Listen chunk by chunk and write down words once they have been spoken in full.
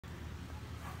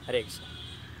Hare Krishna.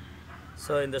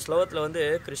 So இந்த ஸ்லோகத்தில் வந்து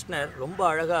கிருஷ்ணர் ரொம்ப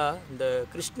அழகாக இந்த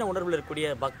கிருஷ்ண உணர்வில் இருக்கக்கூடிய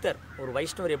பக்தர் ஒரு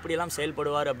வைஷ்ணவர் எப்படியெல்லாம்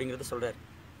செயல்படுவார் அப்படிங்கிறத சொல்கிறார்.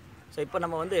 ஸோ இப்போ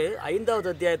நம்ம வந்து 5வது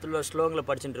அத்தியாயத்தில் உள்ள ஸ்லோகங்களை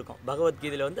படிச்சுட்டு இருக்கோம்.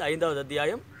 பகவத்கீதையில் வந்து 5வது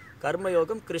அத்தியாயம்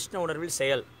கர்மயோகம் கிருஷ்ண உணர்வில்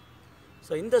செயல்.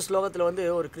 ஸோ இந்த ஸ்லோகத்தில் வந்து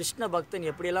ஒரு கிருஷ்ண பக்தன்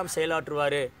எப்படியெல்லாம்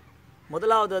செயலாற்றுவார்.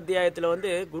 1வது அத்தியாயத்தில் வந்து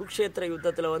குருக்ஷேத்திர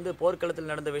யுத்தத்தில் வந்து போர்க்களத்தில்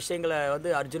நடந்த விஷயங்களை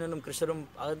வந்து அர்ஜுனனும் கிருஷ்ணரும்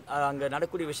அங்கே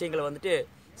நடக்கூடிய விஷயங்களை வந்துட்டு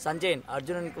சஞ்சயன்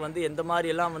அர்ஜுனனுக்கு வந்து எந்த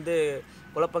மாதிரியெல்லாம் வந்து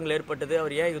குழப்பங்கள் ஏற்பட்டது,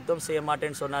 அவர் ஏன் யுத்தம் செய்ய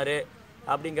மாட்டேன்னு சொன்னார்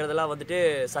அப்படிங்கிறதெல்லாம் வந்துட்டு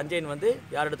சஞ்சயன் வந்து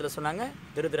யார் இடத்துல சொன்னாங்க,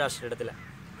 திருதராஷ்டிர இடத்துல.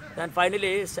 தென்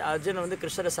ஃபைனலி அர்ஜுனன் வந்து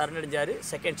கிருஷ்ணரை சரணடைஞ்சார்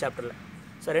 2nd சாப்டரில்.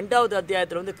 ஸோ 2வது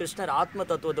அத்தியாயத்தில் வந்து கிருஷ்ணர் ஆத்ம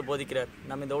தத்துவத்தை போதிக்கிறார்.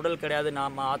 நம்ம இந்த உடல் கிடையாது,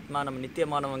 நாம் ஆத்மா, நம்ம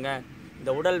நித்தியமானவங்க,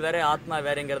 இந்த உடல் வேற ஆத்மா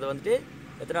வேறங்கிறத வந்துட்டு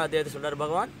எத்தனாவது அத்தியாயத்தை சொல்கிறார்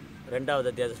பகவான், 2வது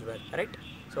அத்தியாயத்தை சொல்கிறார். கரெக்ட்.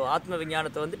 ஸோ ஆத்ம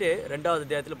விஞ்ஞானத்தை வந்துட்டு 2வது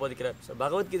அத்தியாயத்தில் போதிக்கிறார். ஸோ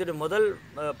பகவத்கீதையோட முதல்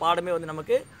பாடமே வந்து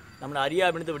நமக்கு நம்மளை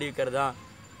அறியாமையிலிருந்து விடுவிக்கிறது தான்.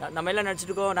 நம்ம எல்லாம்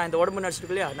நினச்சிட்டு இருக்கோம், நான் இந்த உடம்பு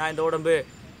நினச்சிட்டு இல்லையா, நான் இந்த உடம்பு,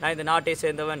 நான் இந்த நாட்டை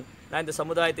சேர்ந்தவன், நான் இந்த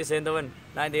சமுதாயத்தை சேர்ந்தவன்,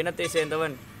 நான் இந்த இனத்தை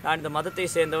சேர்ந்தவன், நான் இந்த மதத்தை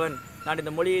சேர்ந்தவன், நான்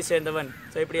இந்த மொழியை சேர்ந்தவன்.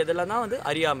 ஸோ இப்படி இதெல்லாம் தான் வந்து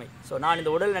அறியாமை. ஸோ நான்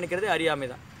இந்த உடல் நினைக்கிறதே அறியாமை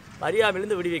தான்.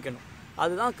 அறியாமையிலேருந்து விடுவிக்கணும்.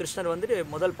 அதுதான் கிருஷ்ணர் வந்துட்டு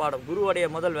முதல் பாடம், குருவுடைய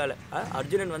முதல் வேலை.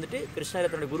 அர்ஜுனன் வந்துட்டு கிருஷ்ணரை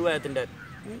தன்னுடைய குருவாக ஏற்றுண்டார்.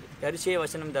 கரிசிய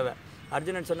வசனம் தேவை.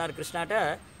 அர்ஜுனன் சொன்னார் கிருஷ்ணாட்ட,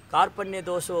 கார்பண்ய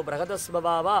தோஷோ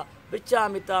பிரகதஸ்வபாவா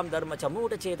பிச்சாமித்தாம் தர்ம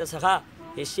சமூட சேதசகா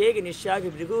யஷேகி நிஷாகி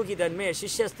பிருகூகி தன்மே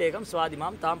சிஷ்யஸ்தேகம்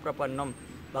சுவாதிமாம் தாம் பிரபன்னம்.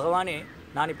 பகவானே,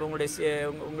 நான் இப்போ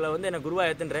உங்களை வந்து என்னை குருவாக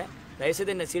ஏற்றுன்றேன்,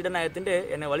 தயவுசெய்து என்னை சீடனாக ஏற்றுண்டு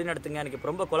என்னை வழி நடத்துங்க,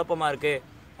 எனக்கு ரொம்ப குழப்பமாக இருக்குது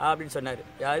அப்படின்னு சொன்னார்.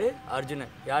 யார்?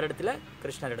 அர்ஜுனன். யார் இடத்துல?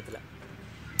 கிருஷ்ணர் இடத்துல.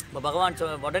 இப்போ பகவான்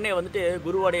உடனே வந்துட்டு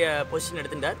குருவோடைய பொசிஷன்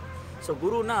எடுத்துட்டார். ஸோ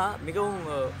குருன்னா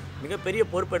மிகப்பெரிய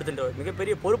பொறுப்பு எடுத்துட்டவர்,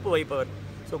 மிகப்பெரிய பொறுப்பு வைப்பவர்.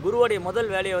 ஸோ குருவோடைய முதல்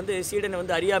வேலையை வந்து சீடனை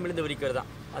வந்து அறியாமிலிருந்து விரிக்கிறது தான்.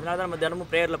 அதனால தான் நம்ம தினமும்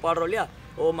ப்ரேயரில் பாடுறோம் இல்லையா,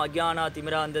 ஓம் அக்ஞானா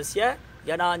திமிராந்தஸ்ய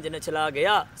ஞானாஞ்சன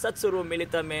சலாகயா சத்ஸ்வரூபம்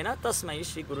மிலிதமேன தஸ்மை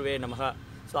ஸ்ரீ குருவே நமஹ.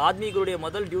 ஸோ ஆத்மீகருடைய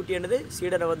முதல் டியூட்டி என்னது,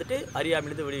 சீடனை வந்துட்டு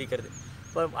அறியாமிலிருந்து விடுவிக்கிறது.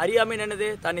 இப்போ அறியாமை என்னது,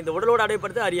 தான் இந்த உடலோடு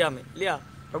அடைப்படுறது அறியாமை இல்லையா.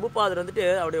 பிரபுபாதர் வந்துட்டு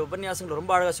அவருடைய உபன்யாசங்கள்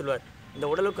ரொம்ப அழகாக சொல்லுவார், இந்த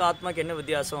உடலுக்கு ஆத்மாக்கு என்ன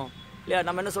வித்தியாசம் இல்லையா.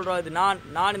 நம்ம என்ன சொல்கிறோம், இது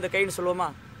நான் இந்த கைன்னு சொல்லுவோமா,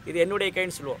 இது என்னுடைய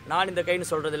கைன்னு சொல்லுவோம். நான் இந்த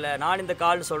கைன்னு சொல்கிறதில்ல, நான் இந்த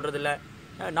கால்னு சொல்கிறதில்ல,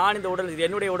 நான் இந்த உடல், இது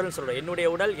என்னுடைய உடல்னு சொல்கிறேன். என்னுடைய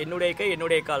உடல், என்னுடைய கை,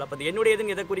 என்னுடைய கால். அப்போ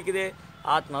என்னுடையதுன்னு எதை குறிக்குது,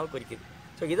 ஆத்மாவை குறிக்குது.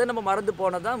 ஸோ இதை நம்ம மறந்து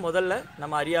போனது தான் முதல்ல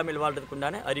நம்ம அறியாமையில் வாழ்றதுக்கு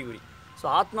உண்டான அறிகுறி. ஸோ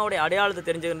ஆத்மாவுடைய அடையாளத்தை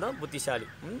தெரிஞ்சுக்கிறது தான் புத்திசாலி.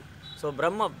 ஸோ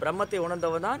பிரம்மத்தை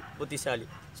உணர்ந்தவன் தான் புத்திசாலி.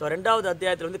 ஸோ 2வது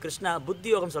அத்தியாயத்தில் வந்து கிருஷ்ணா புத்தி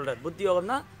யோகம் சொல்கிறார். புத்தி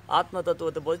யோகம் தான் ஆத்ம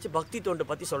தத்துவத்தை போதிச்சு பக்தி தொண்டு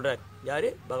பற்றி சொல்கிறார். யார்?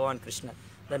 பகவான் கிருஷ்ணர்.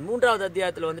 தென் 3வது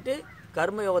அத்தியாயத்தில் வந்துட்டு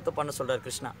கர்மயோகத்தை பண்ண சொல்கிறார்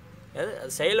கிருஷ்ணா.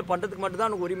 செயலை பண்ணுறதுக்கு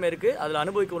மட்டும்தான் உனக்கு உரிமை இருக்குது, அதில்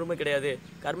அனுபவிக்க உரிமை கிடையாது.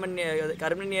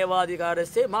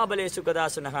 கர்மண்யேவாதிகாரஸ்தே மாபலேசு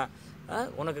கதாசுனகா.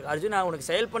 உனக்கு அர்ஜுனா, உனக்கு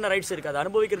செயல் பண்ண ரைட்ஸ் இருக்குது, அதை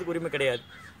அனுபவிக்கிறதுக்கு உரிமை கிடையாது.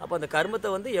 அப்போ அந்த கர்மத்தை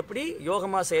வந்து எப்படி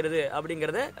யோகமாக செய்கிறது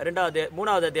அப்படிங்கிறத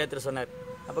 3வது அத்தியாயத்தில் சொன்னார்.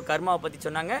 அப்போ கர்மாவை பற்றி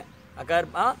சொன்னாங்க,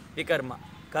 அகர்மா விகர்மா,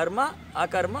 கர்மா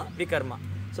அகர்மா விகர்மா.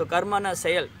 ஸோ கர்மானா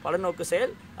செயல், பலநோக்கு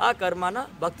செயல். கர்மானா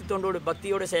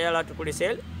பக்தியோடு செயலாற்றக்கூடிய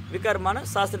செயல். விகர்மான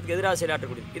சாஸ்திரத்துக்கு எதிராக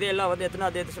செயலாற்றக்கூடியது. இதையெல்லாம் வந்து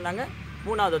எத்தனாவது அத்தியாயத்தில் சொன்னாங்க,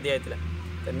 3வது அத்தியாயத்தில்.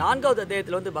 4வது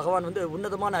அத்தியாயத்தில் வந்து பகவான் வந்து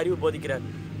உன்னதமான அறிவு போதிக்கிறார்.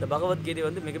 இந்த பகவத்கீதை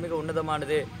வந்து மிக மிக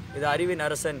உன்னதமானது, இது அறிவின்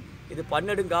அரசன், இது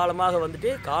பன்னெடுங்காலமாக வந்துட்டு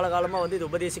காலகாலமாக வந்து இது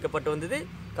உபதேசிக்கப்பட்டு வந்தது.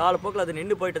 காலப்போக்கில் அது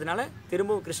நின்று போயிட்டதுனால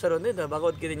திரும்பவும் கிருஷ்ணர் வந்து இந்த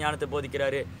பகவத்கீதை ஞானத்தை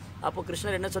போதிக்கிறாரு. அப்போ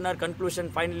கிருஷ்ணர் என்ன சொன்னார்,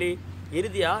 கன்க்ளூஷன் ஃபைனலி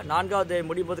இறுதியாக 4வது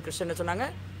முடியும் போது கிருஷ்ணர் என்ன சொன்னாங்க,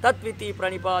 தத்வித்தி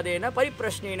பிரணிபாதேன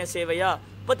பரிப்பிரஷ்னேன சேவையா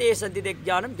பதே சந்திதே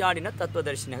ஞானம் ஞானின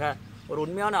தத்துவதர்ஷினக. ஒரு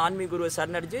உண்மையான ஆன்மீக குருவை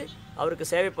சரணடைஞ்சு அவருக்கு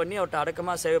சேவை பண்ணி, அவர்கிட்ட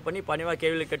அடக்கமாக சேவை பண்ணி, பணிவாக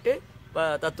கேள்வி கேட்டு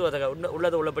தத்துவத்தை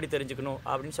உள்ளதை உள்ளபடி தெரிஞ்சுக்கணும்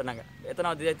அப்படின்னு சொன்னாங்க.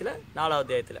 எத்தனாவது அத்தியாயத்தில்? 4வது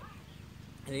அத்தியாயத்தில்.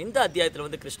 இந்த அத்தியாயத்தில்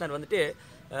வந்து கிருஷ்ணர் வந்துட்டு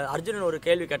அர்ஜுனன் ஒரு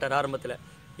கேள்வி கேட்டார் ஆரம்பத்தில்,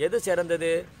 எது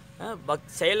சிறந்தது,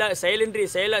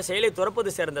 செயலை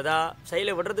துறப்பது சிறந்ததா,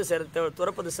 செயலை விடுறது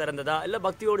துறப்பது சிறந்ததா, இல்லை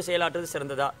பக்தியோடு செயலாற்றுறது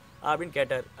சிறந்ததா அப்படின்னு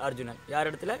கேட்டார் அர்ஜுனன். யார்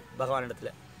இடத்துல? பகவான்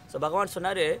இடத்துல. ஸோ பகவான்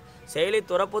சொன்னார், செயலை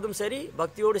துறப்பதும் சரி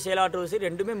பக்தியோடு செயலாற்றுவதும் சரி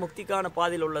ரெண்டுமே முக்திக்கான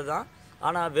பாதையில் உள்ளது தான்.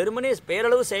 ஆனால் வெறுமனே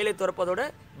பேரளவு செயலை துறப்பதோட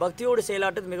பக்தியோடு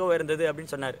செயலாற்றுறது மிக உயர்ந்தது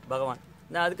அப்படின்னு சொன்னார் பகவான்.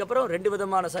 நான் அதுக்கப்புறம் 2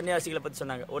 விதமான சன்னியாசிகளை பற்றி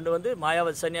சொன்னாங்க. ஒன்று வந்து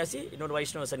மாயாவதி சன்னியாசி, இன்னொரு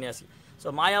வைஷ்ணவ சன்னியாசி. ஸோ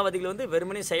மாயாவதிகள் வந்து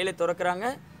வெறுமனே செயலை துறக்கிறாங்க,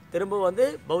 திரும்ப வந்து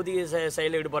பௌதிக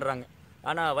செயலில் ஈடுபடுறாங்க.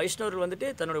 ஆனால் வைஷ்ணவர்கள் வந்துட்டு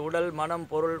தன்னுடைய உடல், மனம்,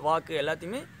 பொருள், வாக்கு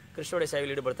எல்லாத்தையுமே கிருஷ்ணனுடைய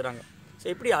செயலில் ஈடுபடுத்துகிறாங்க. ஸோ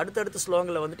இப்படி அடுத்தடுத்த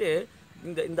ஸ்லோகங்களில் வந்துட்டு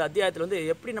இந்த அத்தியாயத்தில் வந்து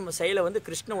எப்படி நம்ம செயலை வந்து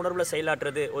கிருஷ்ண உணர்வில்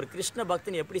செயலாற்றுறது, ஒரு கிருஷ்ண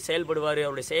பக்தன் எப்படி செயல்படுவார்,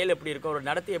 அவருடைய செயல் எப்படி இருக்கும், அவருடைய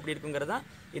நடத்தை எப்படி இருக்குங்கிறதான்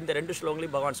இந்த 2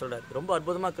 ஸ்லோகங்களையும் பகவான் சொல்கிறார். ரொம்ப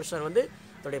அற்புதமாக கிருஷ்ணர் வந்து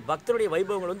தன்னுடைய பக்தருடைய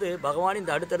வைபவங்கள் வந்து பகவான்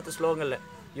இந்த அடுத்தடுத்த ஸ்லோகங்களில்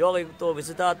யோகயுக்தோ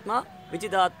விசிதாத்மா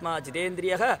விஜிதாத்மா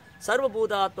ஜிதேந்திரியக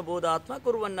சர்வபூதாத்ம பூதாத்மா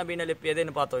குருவன்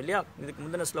அபிநலிப்பியதேன்னு பார்த்தோம் இல்லையா. இதுக்கு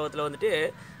முந்தின ஸ்லோகத்தில் வந்துட்டு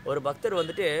ஒரு பக்தர்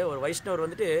வந்துட்டு, ஒரு வைஷ்ணவர்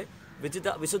வந்துட்டு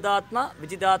விசுதாத்மா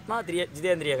விஜிதாத்மா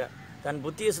ஜிதேந்திரியக. தன்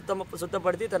புத்தியை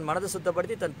சுத்தப்படுத்தி தன் மனதை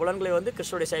சுத்தப்படுத்தி தன் புலன்களை வந்து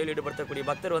கிருஷ்ணனுடைய சேவையில் ஈடுபடுத்தக்கூடிய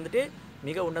பக்தர் வந்துட்டு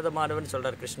மிக உன்னதமானவன்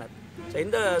சொல்கிறார் கிருஷ்ணர். ஸோ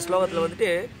இந்த ஸ்லோகத்தில் வந்துட்டு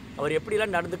அவர்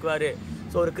எப்படிலாம் நடந்துக்குவார்.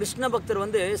 ஸோ ஒரு கிருஷ்ண பக்தர்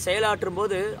வந்து செயலாற்றும்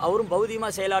போது அவரும்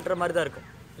பௌதிகமாக செயலாற்றுற மாதிரி தான் இருக்கும்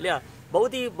இல்லையா.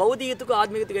 பௌதிகத்துக்கும்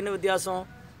ஆத்மீகத்துக்கும் என்ன வித்தியாசம்?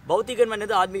 பௌத்திகம்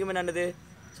என்னது, ஆத்மீகம் என்னது?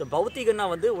 ஸோ பௌத்திகன்னா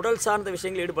வந்து உடல் சார்ந்த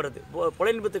விஷயங்கள் ஈடுபடுறது,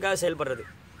 புலனின்பத்துக்காக செயல்படுறது.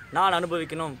 நான்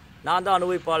அனுபவிக்கணும், நான் தான்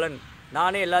அனுபவிப்பாளன்,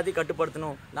 நானே எல்லாத்தையும்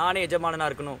கட்டுப்படுத்தணும், நானே எஜமானனாக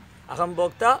இருக்கணும். அகம்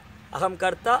போக்தா, அகம்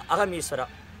கர்த்தா, அகம் ஈஸ்வரா.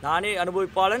 நானே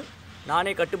அனுபவிப்பாளன்,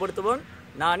 நானே கட்டுப்படுத்துவோன்,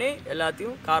 நானே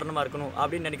எல்லாத்தையும் காரணமாக இருக்கணும்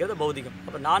அப்படின்னு நினைக்கிறது பௌதிகம்.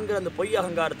 அப்போ நான்கிற அந்த பொய்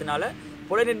அகங்காரத்தினால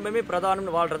புலனின்பமே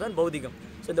பிரதானம்னு வாழ்கிறது தான் பௌதிகம்.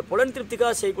 ஸோ இந்த புலன்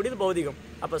திருப்திக்காக செய்யக்கூடியது பௌதிகம்.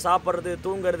 அப்போ சாப்பிட்றது,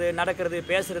 தூங்குறது, நடக்கிறது,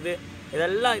 பேசுறது,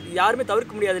 இதெல்லாம் யாருமே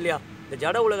தவிர்க்க முடியாது இல்லையா. இந்த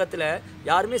ஜட உலகத்தில்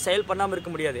யாருமே செயல் பண்ணாமல்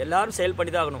இருக்க முடியாது, எல்லாரும் செயல்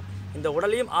பண்ணி தான் ஆகணும். இந்த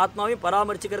உடலையும் ஆத்மாவையும்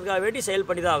பராமரிச்சுக்கிறதுக்காக வேண்டி செயல்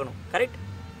பண்ணி தான் ஆகணும். கரெக்ட்.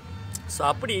 ஸோ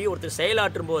அப்படி ஒருத்தர்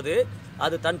செயலாற்றும் போது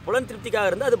அது தன் புலன் திருப்திக்காக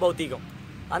இருந்தால் அது பௌத்திகம்.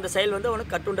 அந்த செயல் வந்து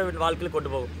அவனுக்கு கட்டுண்ட வாழ்க்கையில் கொண்டு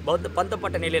போகும்.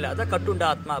 பந்தப்பட்ட நிலையில் அதான் கட்டுண்ட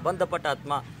ஆத்மா, பந்தப்பட்ட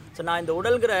ஆத்மா. ஸோ நான் இந்த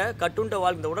உடல்கிற கட்டுண்ட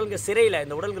இந்த உடல்கிற சிறையில்,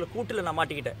 இந்த உடல்கிற கூட்டில் நான்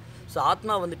மாட்டிக்கிட்டேன். ஸோ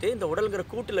ஆத்மா வந்துட்டு இந்த உடல்கிற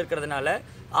கூட்டில் இருக்கிறதுனால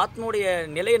ஆத்மாவுடைய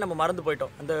நிலையை நம்ம மறந்து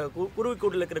போயிட்டோம். அந்த குருவி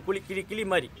கூட்டில் இருக்கிற கிளி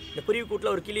மாதிரி, இந்த குருவி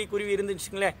கூட்டில் ஒரு குருவி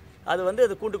இருந்துச்சுங்களேன், அது வந்து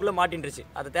அது கூட்டுக்குள்ளே மாட்டின்றுச்சு.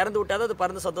 அதை திறந்து விட்டால் அது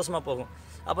பறந்து சந்தோஷமாக போகும்.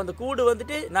 அப்போ அந்த கூடு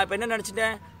வந்துட்டு நான் இப்போ என்ன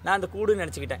நினச்சிட்டேன், நான் அந்த கூடுன்னு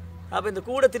நினச்சிக்கிட்டேன். அப்போ இந்த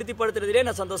கூடை திருப்திப்படுத்துறதுலேயே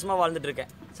நான் சந்தோஷமாக வாழ்ந்துட்டுருக்கேன்.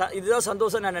 இதுதான்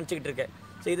சந்தோஷம் நான் நினச்சிக்கிட்டு இருக்கேன்.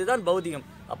 ஸோ இதுதான் பௌத்திகம்.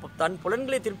 அப்போ தன்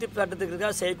புலன்களை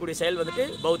திருப்திப்படுத்துறதுக்காக செய்யக்கூடிய செயல் வந்துட்டு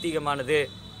பௌத்திகமானது.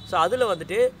 ஸோ அதில்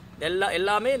வந்துட்டு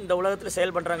எல்லாமே இந்த உலகத்தில்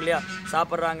செயல் பண்ணுறாங்க இல்லையா.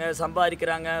 சாப்பிட்றாங்க,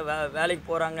 சம்பாதிக்கிறாங்க, வேலைக்கு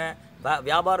போகிறாங்க,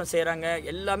 வியாபாரம் செய்கிறாங்க,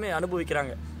 எல்லாமே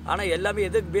அனுபவிக்கிறாங்க. ஆனால் எல்லாமே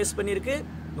எதுக்கு பேஸ் பண்ணியிருக்கு?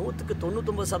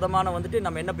 99% வந்துட்டு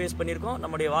நம்ம என்ன பேஸ் பண்ணியிருக்கோம்,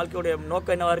 நம்முடைய வாழ்க்கையுடைய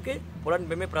நோக்கம் என்னவாக இருக்குது?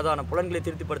 புலன்பமே பிரதானம், புலன்களை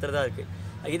திருப்திப்படுத்துறதா இருக்குது.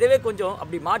 இதவே கொஞ்சம்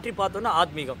அப்படி மாற்றி பார்த்தோன்னா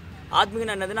ஆத்மீகம்.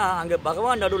 ஆத்மீகம் என்னதுன்னா அங்கே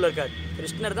பகவான் நடுவில் இருக்கார்.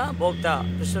 கிருஷ்ணர் தான் போக்தா,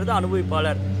 கிருஷ்ணர் தான்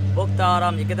அனுபவிப்பாளர்.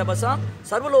 போக்தாராம் இகதபசாம்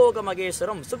சர்வலோக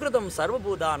மகேஸ்வரம் சுக்ருதம்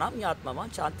சர்வபூதானாம் ஆத்மாவா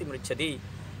சாந்தி மிருச்சதி.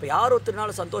 இப்போ யார்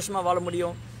ஒருத்தருனால சந்தோஷமாக வாழ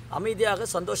முடியும்? அமைதியாக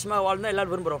சந்தோஷமாக வாழ்ந்தால்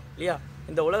எல்லோரும் விரும்புகிறோம் இல்லையா.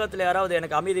 இந்த உலகத்தில் யாராவது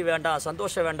எனக்கு அமைதி வேண்டாம்,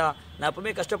 சந்தோஷம் வேண்டாம், நான்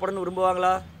எப்பவுமே கஷ்டப்படணும்னு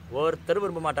விரும்புவாங்களா? ஒருத்தர்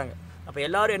விரும்ப மாட்டாங்க. அப்போ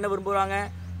எல்லோரும் என்ன விரும்புகிறாங்க?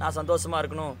 நான் சந்தோஷமாக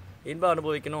இருக்கணும், இன்பம்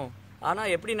அனுபவிக்கணும்.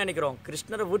 ஆனால் எப்படி நினைக்கிறோம்?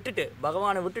 கிருஷ்ணரை விட்டுட்டு,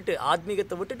 பகவானை விட்டுட்டு,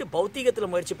 ஆத்மீகத்தை விட்டுட்டு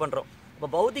பௌத்திகத்தில் முயற்சி பண்ணுறோம். இப்போ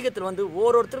பௌத்திகத்தில் வந்து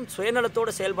ஒவ்வொருத்தரும்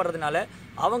சுயநலத்தோடு செயல்படுறதுனால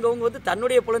அவங்கவுங்க வந்து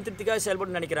தன்னுடைய புலன் திருப்திக்காக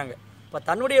செயல்பட நினைக்கிறாங்க. இப்போ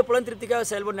தன்னுடைய புலன் திருப்திக்காக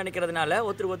செயல்பட நினைக்கிறதுனால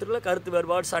ஒருத்தருக்குள்ள கருத்து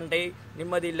வேறுபாடு, சண்டை,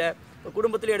 நிம்மதி இல்லை. இப்போ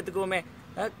குடும்பத்திலே எடுத்துக்குவோமே,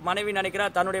 மனைவி நினைக்கிறா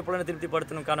தன்னுடைய புலனை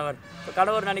திருப்திப்படுத்தணும் கணவர். இப்போ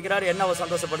கணவர் நினைக்கிறார் என்ன அவள்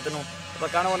சந்தோஷப்படுத்தணும். இப்போ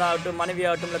கணவனாகட்டும்,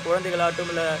 மனைவியாகட்டும், இல்லை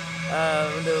குழந்தைகளாகட்டும், இல்லை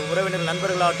வந்து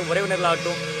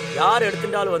உறவினர்களாகட்டும் யார்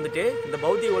எடுத்துட்டாலும் வந்துட்டு இந்த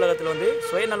பௌத்திக உலகத்தில் வந்து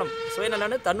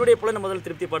சுயநலன்னு தன்னுடைய புலனை முதல்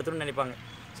திருப்திப்படுத்தணும்னு நினைப்பாங்க.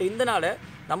 ஸோ இதனால்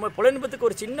நம்ம புலன்பத்துக்கு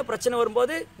ஒரு சின்ன பிரச்சனை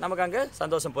வரும்போது நமக்கு அங்கே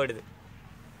சந்தோஷம் போயிடுது.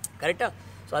 கரெக்டாக.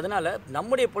 ஸோ அதனால்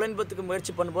நம்முடைய புலன்பத்துக்கு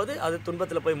முயற்சி பண்ணும்போது அது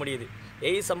துன்பத்தில் போய் முடியுது.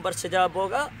 ஏய் சம்பர்ஷஜா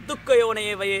போகா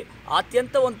துக்கயோனையே வயே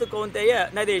ஆத்தியந்த ஒந்து கௌந்தேய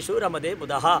நதேஷு ரமதே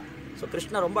புதஹா. ஸோ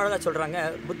கிருஷ்ணர் ரொம்ப அழகாக சொல்கிறாங்க,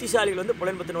 புத்திசாலிகள் வந்து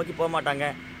புலன்பத்தை நோக்கி போக மாட்டாங்க,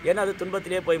 ஏன்னா அது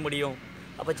துன்பத்திலே போய் முடியும்.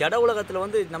 அப்போ ஜட உலகத்தில்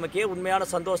வந்து நமக்கே உண்மையான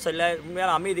சந்தோஷம் இல்லை,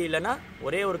 உண்மையான அமைதி இல்லைன்னா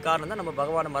ஒரே ஒரு காரணம் தான், நம்ம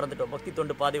பகவானை மறந்துட்டோம், பக்தி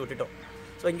தொண்டு பாதை விட்டுட்டோம்.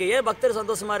 ஸோ இங்கே ஏன் பக்தர்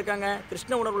சந்தோஷமாக இருக்காங்க?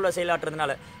 கிருஷ்ண உணர்வுள்ள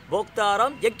செயலாற்றுறதுனால.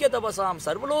 போக்தாராம் யக்ய தபசாம்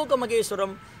சர்வலோக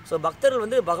மகேஸ்வரம். ஸோ பக்தர்கள்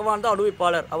வந்து பகவான் தான்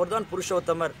அனுபவிப்பாளர், அவர் தான்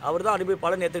புருஷோத்தமர், அவர் தான்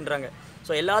அனுபவிப்பாளர்னு ஏற்றுன்றாங்க.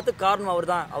 ஸோ எல்லாத்துக்கும் காரணம்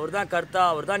அவர் தான் கர்த்தா,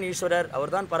 அவர் தான் ஈஸ்வரர்,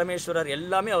 அவர் தான் பரமேஸ்வரர்,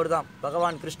 எல்லாமே அவர் தான்,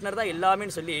 பகவான் கிருஷ்ணர் தான்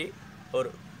எல்லாமேன்னு சொல்லி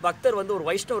ஒரு பக்தர் வந்து, ஒரு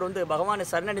வைஷ்ணவர் வந்து பகவானை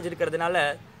சரணடைஞ்சிருக்கிறதுனால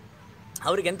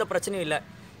அவருக்கு எந்த பிரச்சனையும் இல்லை,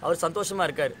 அவர் சந்தோஷமாக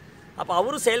இருக்கார். அப்போ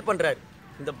அவரும் செயல் பண்ணுறார்.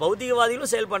 இந்த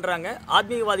பௌதிகவாதிகளும் செயல் பண்ணுறாங்க,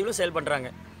 ஆத்மீகவாதிகளும் செயல் பண்ணுறாங்க,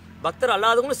 பக்தர்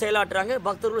அல்லாதவங்களும் செயலாற்றுறாங்க,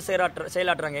 பக்தர்களும்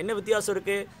செயலாற்றுறாங்க. என்ன வித்தியாசம்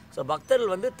இருக்குது? ஸோ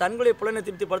பக்தர்கள் வந்து தங்களுடைய புலனை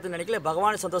திருப்திப்படுத்த நினைக்கல,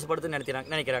 பகவானை சந்தோஷப்படுத்த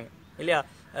நினைக்கிறாங்க இல்லையா.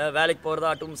 வேலைக்கு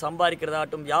போகிறதாகட்டும்,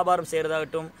 சம்பாதிக்கிறதாகட்டும், வியாபாரம்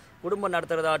செய்கிறதாகட்டும், குடும்பம்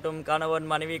நடத்துகிறதாகட்டும், கணவன்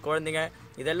மனைவி குழந்தைங்க,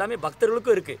 இதெல்லாமே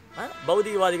பக்தர்களுக்கும் இருக்குது.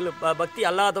 பௌதிகவாதிகள் பக்தி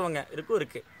அல்லாதவங்க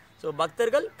இருக்குது. ஸோ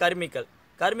பக்தர்கள்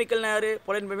கர்மிக்கல் யார்?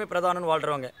 புலன்பமே பிரதானம்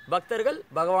வாழ்கிறவங்க. பக்தர்கள்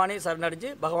பகவானை சரணடைஞ்சு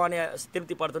பகவானை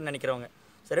திருப்திப்படுத்தணும்னு நினைக்கிறவங்க.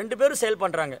 ஸோ ரெண்டு பேரும் செயல்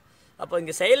பண்ணுறாங்க. அப்போ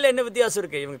இங்கே செயலில் என்ன வித்தியாசம்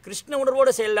இருக்குது? இவங்க கிருஷ்ண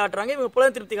உணர்வோடு செயலாட்டுறாங்க, இவங்க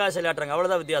புலன் திருப்திக்காக செயலாட்டுறாங்க,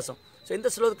 அவ்வளோதான் வித்தியாசம். ஸோ இந்த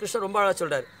ஸ்லோகத்தில் கிருஷ்ணர் ரொம்ப அழகாக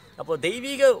சொல்கிறார். அப்போது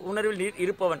தெய்வீக உணர்வில்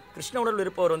இருப்பவன், கிருஷ்ண உணர்வில்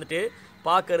இருப்பவர் வந்துட்டு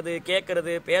பார்க்கறது,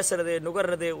 கேட்கறது, பேசுறது,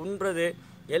 நுகர்றது, உண்றது,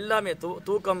 எல்லாமே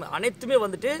தூக்கம் அனைத்துமே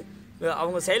வந்துட்டு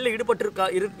அவங்க செயலில்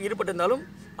ஈடுபட்டிருந்தாலும்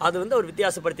அது வந்து அவர்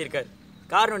வித்தியாசப்படுத்தியிருக்கார்.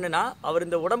 காரணம் என்னென்னா, அவர்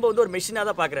இந்த உடம்பை வந்து ஒரு மெஷினாக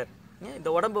தான் பார்க்குறார். இந்த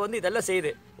உடம்பு வந்து இதெல்லாம்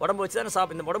செய்யுது, உடம்பு வச்சு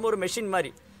தானே இந்த உடம்பு ஒரு மெஷின்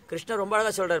மாதிரி. கிருஷ்ணர் ரொம்ப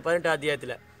அழகாக சொல்கிறார் 18ஆம்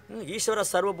அத்தியாயத்தில், ஈஸ்வர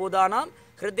சர்வபூதானாம்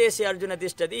ஹிருதேசி அர்ஜுன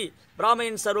திஷ்டதி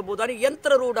பிராமயன் சர்வபூதானி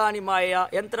யந்திர ரூடானி மாயா.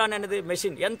 யந்திரான்னு என்னது?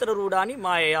 மெஷின். யந்திர ரூடானி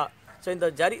மாயா. ஸோ இந்த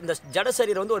ஜட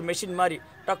சரீரம் வந்து ஒரு மெஷின் மாதிரி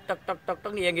டக் டக் டக் டக்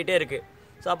டக்னு இயங்கிட்டே இருக்குது.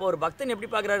 ஸோ அப்போ ஒரு பக்தன் எப்படி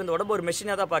பார்க்குறாரு, இந்த உடம்பு ஒரு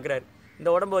மெஷினாக தான் பார்க்குறாரு. இந்த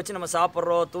உடம்பை வச்சு நம்ம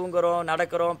சாப்பிட்றோம், தூங்குறோம்,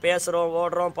 நடக்கிறோம், பேசுகிறோம்,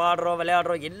 ஓடுறோம், பாடுறோம்,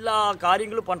 விளையாடுறோம், எல்லா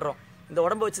காரியங்களும் பண்ணுறோம். இந்த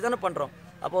உடம்பை வச்சு தானே பண்ணுறோம்.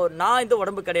 அப்போது நான் இந்த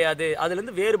உடம்பு கிடையாது,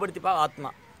 அதுலேருந்து வேறுபடுத்திப்பா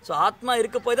ஆத்மா. ஸோ ஆத்மா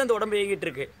இருக்க போய் தான் இந்த உடம்பை இயக்கிட்டு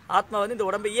இருக்கு. ஆத்மா வந்து இந்த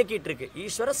உடம்பை இயக்கிட்டு இருக்கு.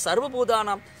 ஈஸ்வர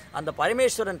சர்வபூதானாம், அந்த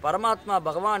பரமேஸ்வரன் பரமாத்மா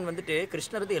பகவான் வந்துட்டு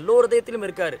கிருஷ்ணர் வந்து எல்லோரு இதயத்திலும்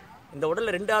இருக்கார். இந்த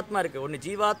உடலில் 2 ஆத்மா இருக்குது, ஒன்று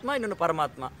ஜீவாத்மா, இன்னொன்று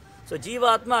பரமாத்மா. ஸோ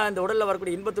ஜீவாத்மா இந்த உடலில்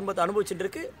வரக்கூடிய இன்பத்தை அனுபவிச்சுட்டு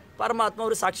இருக்கு, பரமாத்மா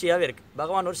ஒரு சாட்சியாகவே இருக்குது,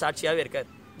 பகவான் ஒரு சாட்சியாகவே இருக்கார்.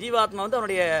 ஜீவாத்மா வந்து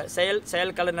அவனுடைய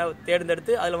செயல்களை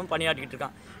தேர்ந்தெடுத்து அதில் வந்து பணியாற்றிக்கிட்டு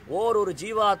இருக்கான். ஒரு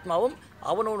ஜீவாத்மாவும்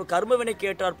அவனோட கர்மவினை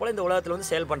கேட்டார் போல் இந்த உலகத்தில் வந்து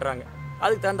செயல் பண்ணுறாங்க,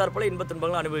 அதுக்கு தகுந்தாற் போல்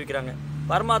இன்பத்துன்பங்களும் அனுபவிக்கிறாங்க.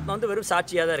 பரமாத்மா வந்து வெறும்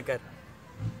சாட்சியாக தான் இருக்கார்.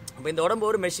 அப்போ இந்த உடம்பு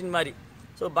ஒரு மெஷின் மாதிரி.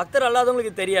 ஸோ பக்தர்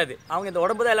அல்லாதவங்களுக்கு தெரியாது, அவங்க இந்த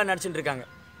உடம்பு தான் எல்லாம் நினச்சிட்டு இருக்காங்க.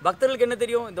 பக்தர்களுக்கு என்ன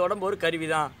தெரியும், இந்த உடம்பு ஒரு கருவி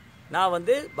தான், நான்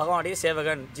வந்து பகவானுடைய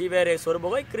சேவகன், ஜீவேரே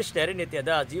சொருபவை கிருஷ்ணரே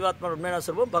நித்தியதா, ஜீவாத்மா உண்மையான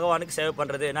சொருபம் பகவானுக்கு சேவை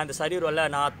பண்ணுறது, நான் இந்த சரீரம் அல்ல,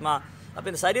 நான் ஆத்மா. அப்போ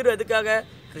இந்த சரீரம் எதுக்காக,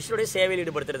 கிருஷ்ணனுடைய சேவையில்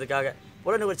ஈடுபடுத்துறதுக்காக,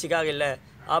 புலனுணர்ச்சிக்காக இல்லை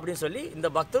அப்படின்னு சொல்லி இந்த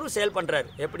பக்தரும் செயல் பண்ணுறாரு.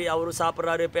 எப்படி அவரும்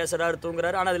சாப்பிட்றாரு, பேசுகிறாரு,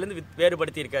 தூங்குறாரு, ஆனால் அதுலேருந்து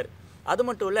வேறுபடுத்தியிருக்காரு. அது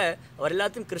மட்டும் இல்லை, அவர்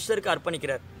எல்லாத்தையும் கிருஷ்ணருக்கு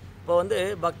அர்ப்பணிக்கிறார். இப்போ வந்து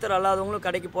பக்தர் அல்லாதவங்களும்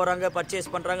கடைக்கு போகிறாங்க, பர்ச்சேஸ்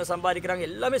பண்ணுறாங்க, சம்பாதிக்கிறாங்க,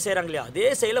 எல்லாமே செய்கிறாங்க இல்லையா, அதே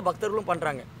செயலை பக்தர்களும்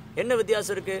பண்ணுறாங்க. என்ன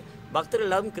வித்தியாசம் இருக்குது, பக்தர்கள்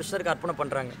எல்லாரும் கிருஷ்ணருக்கு அர்ப்பணம்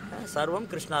பண்ணுறாங்க. சர்வம்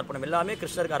கிருஷ்ண அர்ப்பணம், எல்லாமே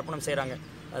கிருஷ்ணருக்கு அர்ப்பணம் செய்கிறாங்க.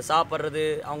 சாப்பிட்றது,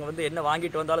 அவங்க வந்து என்ன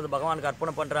வாங்கிட்டு வந்தாலும் அது பகவானுக்கு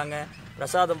அர்ப்பணம் பண்ணுறாங்க.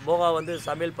 பிரசாதம் போகா வந்து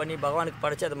சமையல் பண்ணி பகவானுக்கு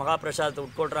படைச்சி அது மகா பிரசாதத்தை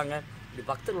உட்கொள்கிறாங்க. இப்படி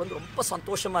பக்தர்கள் வந்து ரொம்ப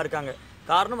சந்தோஷமாக இருக்காங்க.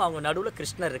 காரணம் அவங்க நடுவில்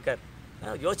கிருஷ்ணர் இருக்கார்.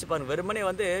 யோசிச்சு பாருங்க, வெறுமனே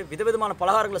வந்து விதவிதமான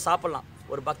பலகாரங்களை சாப்பிட்லாம்.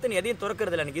 ஒரு பக்தன் எதையும்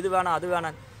துறக்கிறது இல்லை, எனக்கு இது வேணாம் அது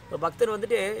வேணாம். ஒரு பக்தர்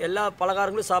வந்துட்டு எல்லா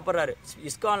பலகாரங்களும் சாப்பிட்றாரு.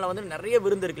 இஸ்கானில் வந்து நிறைய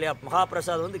விருந்து இருக்கு இல்லையா, மகா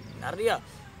பிரசாதம் வந்து நிறையா,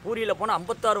 பூரியில் போனால்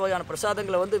 56 வகையான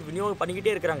பிரசாதங்களை வந்து விநியோகம்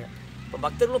பண்ணிக்கிட்டே இருக்கிறாங்க. இப்போ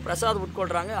பக்தர்களும் பிரசாதம்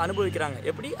உட்கொள்கிறாங்க, அனுபவிக்கிறாங்க.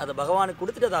 எப்படி, அதை பகவானுக்கு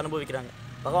கொடுத்துட்டு அதை அனுபவிக்கிறாங்க.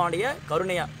 பகவானுடைய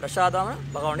கருணையாக, பிரசாதம்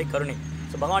பகவானுடைய கருணை.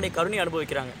 ஸோ பகவானுடைய கருணையை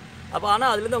அனுபவிக்கிறாங்க. அப்போ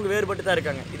ஆனால் அதுலேருந்து அவங்க வேறுபட்டு தான்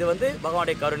இருக்காங்க. இது வந்து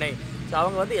பகவானுடைய கருணை. ஸோ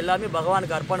அவங்க வந்து எல்லாமே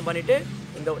பகவானுக்கு அர்ப்பணம் பண்ணிவிட்டு,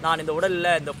 நான் இந்த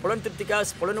உடலில் இந்த புலன் திருப்திக்காக,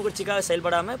 புலனுணர்ச்சிக்காக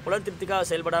செயல்படாமல், புலன் திருப்திக்காக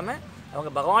செயல்படாமல் அவங்க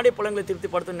பகவானுடைய புலன்களை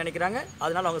திருப்திப்படுத்தணும்னு நினைக்கிறாங்க.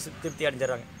 அதனால் அவங்க திருப்தி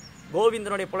அடைஞ்சிடறாங்க.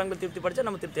 கோவிந்தனுடைய புலன்கள் திருப்தி படித்தா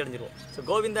நம்ம திருப்தி அடைஞ்சிருவோம். ஸோ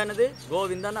கோவிந்தா என்னது,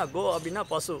 கோவிந்தானா கோ அப்படின்னா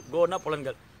பசு, கோனா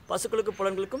புலன்கள், பசுக்களுக்கும்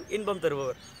புலன்களுக்கும் இன்பம்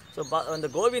தருபவர். ஸோ அந்த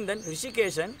கோவிந்தன்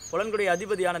ரிஷிகேஷன், புலன்களுடைய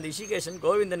அதிபதியான அந்த ரிஷிகேஷன்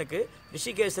கோவிந்தனுக்கு,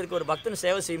 ரிஷிகேஷருக்கு ஒரு பக்தன்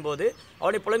சேவை செய்யும்போது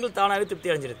அவனுடைய புலன்கள் தானாகவே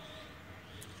திருப்தி அடைஞ்சிருது.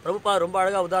 பிரபுபா ரொம்ப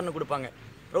அழகாக உதாரணம் கொடுப்பாங்க.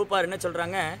 பிரபுபார் என்ன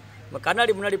சொல்கிறாங்க, நம்ம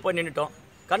கண்ணாடி முன்னாடி போய் நின்றுட்டோம்,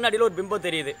 கண்ணாடியில் ஒரு பிம்பம்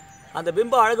தெரியுது. அந்த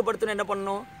பிம்பம் அழகுபடுத்தணும், என்ன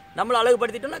பண்ணணும், நம்மளை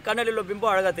அழகுபடுத்திட்டோம்னா கண்ணாடியில் உள்ள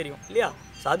பிம்பம் அழகாக தெரியும் இல்லையா.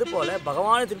 ஸோ அதுபோல்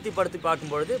பகவானை திருப்திப்படுத்தி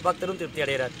பார்க்கும்பொழுது பக்தரும் திருப்தி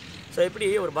அடைகிறார். ஸோ இப்படி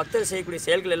ஒரு பக்தர் செய்யக்கூடிய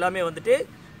செயல்கள் எல்லாமே வந்துட்டு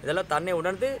இதெல்லாம் தன்னை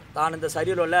உணர்ந்து, தான் இந்த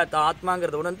சரீரம் இல்லை, தான்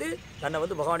ஆத்மாங்கிறத உணர்ந்து தன்னை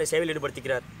வந்து பகவானுடைய சேவையில்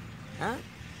ஈடுபடுத்திக்கிறார்.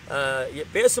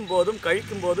 பேசும்போதும்,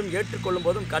 கழிக்கும் போதும், ஏற்றுக்கொள்ளும்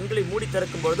போதும், கண்களை மூடி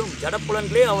திறக்கும் போதும்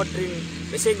ஜடப்புலன்களே அவற்றின்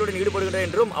விஷயங்களுடன் ஈடுபடுகிறார்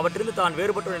என்றும் அவற்றிலிருந்து தான்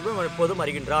வேறுபட்டவன் என்றும் எப்போதும்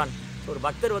அறிகின்றான். ஸோ ஒரு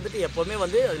பக்தர் வந்துட்டு எப்போவுமே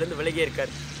வந்து அதுலேருந்து விலகியே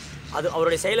இருக்கார். அது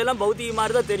அவருடைய செயலெல்லாம் பௌத்திக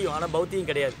மாதிரி தான் தெரியும், ஆனால் பௌத்திகம்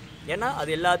கிடையாது. ஏன்னா அது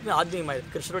எல்லாத்துமே ஆத்மீகமானது,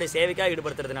 கிருஷ்ணருடைய சேவைக்காக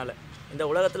ஈடுபடுத்துறதுனால. இந்த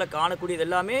உலகத்தில் காணக்கூடியது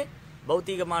எல்லாமே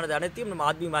பௌத்திகமானது, அனைத்தையும் நம்ம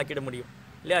ஆத்மீகமாக்கிட முடியும்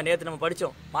இல்லையா. நேற்று நம்ம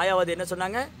படித்தோம், மாயாவாதி என்ன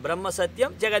சொன்னாங்க, பிரம்ம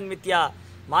சத்தியம் ஜெகன் மித்யா.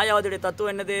 மாயாவாதியுடைய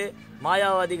தத்துவம் என்னது,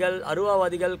 மாயாவாதிகள்,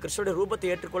 அருவாவாதிகள், கிருஷ்ணருடைய ரூபத்தை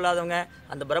ஏற்றுக்கொள்ளாதவங்க,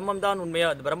 அந்த பிரம்மம் தான்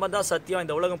உண்மையாக, அந்த பிரம்மம் தான் சத்தியம்,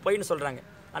 இந்த உலகம் பொய்ன்னு சொல்கிறாங்க.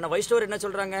 ஆனால் வைஷ்ணவர் என்ன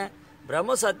சொல்கிறாங்க,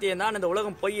 பிரம்ம சத்தியம் தான், இந்த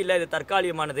உலகம் பொய் இல்லை, இது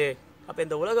தற்காலிகமானது. அப்போ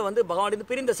இந்த உலகம் வந்து பகவானுடைய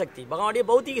பிரிந்த சக்தி, பகவானுடைய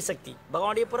பௌத்திக சக்தி,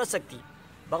 பகவானுடைய புறசக்தி,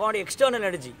 பகவானுடைய எக்ஸ்டர்னல்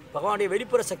எனர்ஜி, பகவானுடைய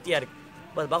வெளிப்புற சக்தியாக இருக்குது.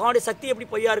 இப்போ பகவானுடைய சக்தி எப்படி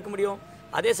பொய்யா இருக்க முடியும்,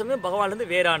 அதே சமயம் பகவான் வந்து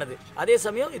வேறானது, அதே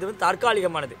சமயம் இது வந்து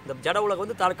தற்காலிகமானது, இந்த ஜட உலகம்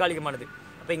வந்து தற்காலிகமானது.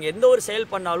 அப்போ இங்கே எந்த ஒரு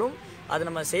செயல் பண்ணாலும் அது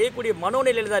நம்ம செய்யக்கூடிய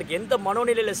மனோநிலையில் தான் இருக்குது. எந்த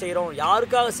மனோநிலையில் செய்கிறோம்,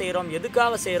 யாருக்காக செய்கிறோம்,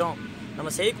 எதுக்காக செய்கிறோம்,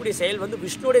 நம்ம செய்யக்கூடிய செயல் வந்து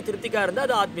விஷ்ணுடைய திருப்திக்காக இருந்தால்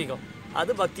அது ஆத்மீகம்,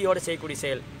 அது பக்தியோடு செய்யக்கூடிய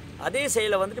செயல். அதே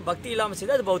செயலை வந்துட்டு பக்தி இல்லாமல்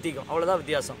செய்தால் அது பௌத்திகம், அவ்வளோதான்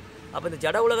வித்தியாசம். அப்போ இந்த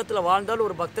ஜட உலகத்தில் வாழ்ந்தாலும்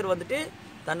ஒரு பக்தர் வந்துட்டு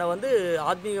தன்னை வந்து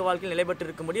ஆத்மீக வாழ்க்கையில் நிலைபெற்று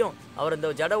இருக்க முடியும், அவர் இந்த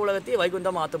ஜட உலகத்தையே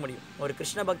வைகுந்தமாக மாற்ற முடியும். ஒரு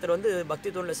கிருஷ்ண பக்தர் வந்து பக்தி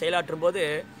தொண்டில் செயலாற்றும் போது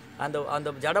அந்த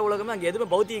அந்த ஜட உலகமே அங்கே எதுவுமே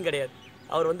பௌத்தியம் கிடையாது.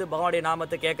 அவர் வந்து பகவானுடைய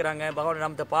நாமத்தை கேட்குறாங்க, பகவானுடைய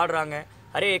நாமத்தை பாடுறாங்க,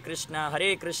 ஹரே கிருஷ்ணா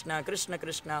கிருஷ்ண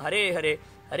கிருஷ்ணா ஹரே ஹரே,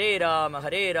 ஹரே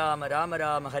ராம ராம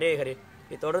ராம ஹரே ஹரே.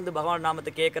 இது தொடர்ந்து பகவான்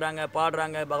நாமத்தை கேட்குறாங்க,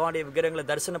 பாடுறாங்க, பகவானுடைய விக்கிரகங்களை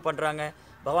தரிசனம் பண்ணுறாங்க,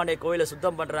 பகவானுடைய கோயிலை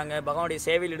சுத்தம் பண்ணுறாங்க, பகவானுடைய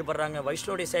சேவையில் ஈடுபடுறாங்க,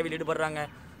 வைஷ்ணவனுடைய சேவையில் ஈடுபடுறாங்க.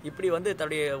 இப்படி வந்து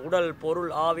தன்னுடைய உடல், பொருள்,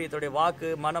 ஆவி, தன்னுடைய வாக்கு,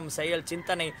 மனம், செயல்,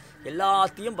 சிந்தனை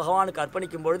எல்லாத்தையும் பகவானுக்கு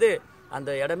அர்ப்பணிக்கும் பொழுது அந்த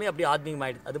இடமே அப்படி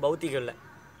ஆத்மீகமாயிடுது, அது பௌத்திகம் இல்லை.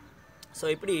 ஸோ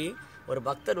இப்படி ஒரு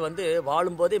பக்தர் வந்து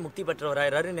வாழும்போதே முக்தி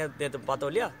பெற்றவராயிராரு. நேற்று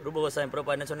பார்த்தோம் இல்லையா, ரூபகோசாமி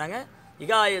பிரபா என்ன சொன்னாங்க,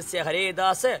 இகாயஸ்ய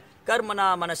ஹரேதாச கர்மனா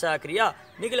மனசா கிரியா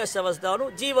நிகில சவஸ்தானு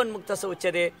ஜீவன் முக்தச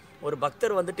உச்சதே. ஒரு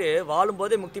பக்தர் வந்துட்டு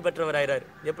வாழும்போதே முக்தி பெற்றவராயிறார்.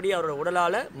 எப்படி? அவரோட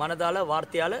உடலால், மனதால்,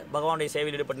 வார்த்தையால் பகவானுடைய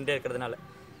சேவையில் ஈடுபட்டுட்டே இருக்கிறதுனால.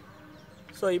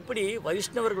 ஸோ இப்படி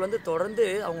வைஷ்ணவர்கள் வந்து தொடர்ந்து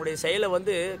அவங்களுடைய செயலை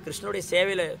வந்து கிருஷ்ணனுடைய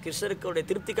சேவையில் கிருஷ்ணருக்குடைய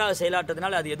திருப்திக்காக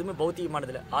செயலாட்டுறதுனால அது எதுவுமே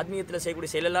பௌத்திகமானதில்லை. ஆத்மீகத்தில்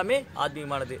செய்யக்கூடிய செயல் எல்லாமே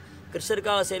ஆத்மீகமானது.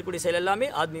 கிருஷ்ணருக்காக செய்யக்கூடிய செயல் எல்லாமே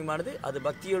ஆத்மீகமானது. அது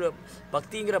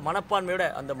பக்திங்கிற மனப்பான்மையோட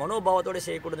அந்த மனோபாவத்தோடு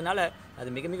செய்யக்கூடியதுனால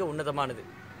அது மிக மிக உன்னதமானது.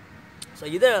 ஸோ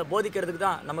இதை போதிக்கிறதுக்கு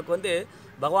தான் நமக்கு வந்து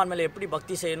பகவான் மேலே எப்படி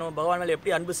பக்தி செய்யணும், பகவான் மேலே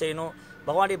எப்படி அன்பு செய்யணும்,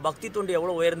 பகவானுடைய பக்தி தொண்டு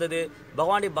எவ்வளோ உயர்ந்தது,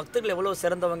 பகவானுடைய பக்தர்கள் எவ்வளோ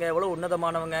சிறந்தவங்க, எவ்வளோ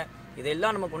உன்னதமானவங்க,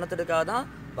 இதெல்லாம் நமக்கு உணர்த்துறதுக்காக தான்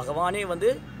பகவானே வந்து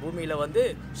பூமியில் வந்து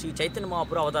ஸ்ரீ சைத்தன்ய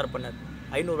மகாபுரு அவதாரம் பண்ணார்.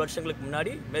 500 வருஷங்களுக்கு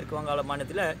முன்னாடி மேற்கு வங்காள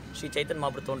மாநிலத்தில் ஸ்ரீ சைத்தன்ய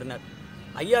மகாபுரு தோன்றினார்.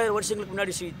 5000 வருஷங்களுக்கு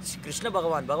முன்னாடி ஸ்ரீ கிருஷ்ண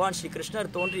பகவான் ஸ்ரீ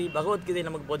கிருஷ்ணர் தோன்றி பகவத்கீதையை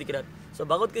நமக்கு போதிக்கிறார். ஸோ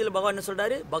பகவத்கீதையில் பகவான் என்ன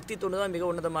சொல்கிறாரு? பக்தி தொண்டு தான் மிக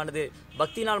உன்னதமானது,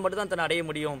 பக்தினால் மட்டும்தான் தன்னை அடைய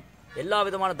முடியும், எல்லா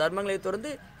விதமான தர்மங்களை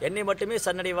தொடர்ந்து என்னை மட்டுமே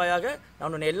சரணடைவாயாக,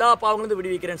 நான் உன்னை எல்லா பாவங்களும்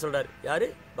விடுவிக்கிறேன்னு சொல்கிறார். யார்?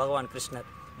 பகவான் கிருஷ்ணர்.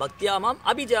 பக்தியாமாம்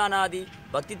அபிஜானாதி,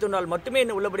 பக்தி தொண்டால் மட்டுமே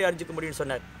என்னை உள்ளபடி அறிஞ்சிக்க முடியும்னு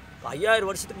சொன்னார். 5000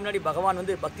 வருஷத்துக்கு முன்னாடி பகவான்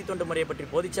வந்து பக்தி தொண்டு முறையை பற்றி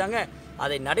போதிச்சாங்க.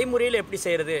 அதை நடைமுறையில் எப்படி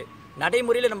செய்கிறது,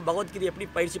 நடைமுறையில் நம்ம பகவத்கீதை எப்படி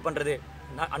பயிற்சி பண்ணுறது,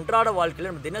 அன்றாட வாழ்க்கையில்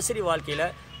நம்ம தினசரி வாழ்க்கையில்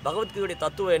பகவத்கீதையுடைய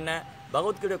தத்துவம் என்ன,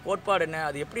 பகவத்கீதையுடைய கோட்பாடு என்ன,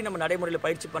 அது எப்படி நம்ம நடைமுறையில்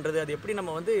பயிற்சி பண்ணுறது, அது எப்படி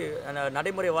நம்ம வந்து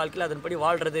நடைமுறை வாழ்க்கையில் அதன்படி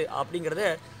வாழ்கிறது அப்படிங்கிறத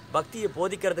பக்தியை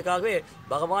போதிக்கிறதுக்காகவே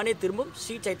பகவானே திரும்பும்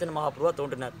ஸ்ரீ சைத்தன்ய மகாபுருவாக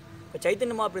தோன்றினார். இப்போ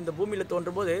சைத்தன்ய மகாபுரு இந்த பூமியில்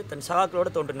தோன்றும் போது தன்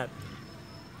சகாக்களோடு தோன்றினார்.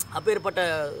 அப்பேற்பட்ட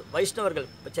வைஷ்ணவர்கள்,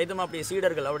 இப்போ சைத்தன்ய மகாபுருடைய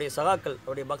சீடர்கள், அவருடைய சகாக்கள்,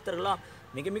 அவருடைய பக்தர்கள்லாம்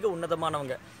மிக மிக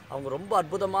உன்னதமானவங்க. அவங்க ரொம்ப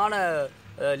அற்புதமான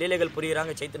லீலைகள்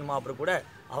புரிகிறாங்க. சைத்தன்ய மகாபுரு கூட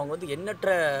அவங்க வந்து எண்ணற்ற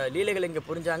லீலைகள் இங்கே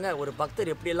புரிஞ்சாங்க. ஒரு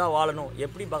பக்தர் எப்படியெல்லாம் வாழணும்,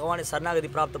 எப்படி பகவானை சரணாகதி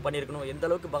பிராப்தம் பண்ணியிருக்கணும், எந்த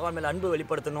அளவுக்கு பகவான் மேலே அன்பு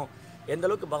வெளிப்படுத்தணும், எந்த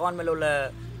அளவுக்கு பகவான் மேலே உள்ள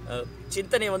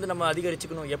சிந்தனையை வந்து நம்ம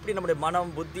அதிகரிச்சுக்கணும், எப்படி நம்முடைய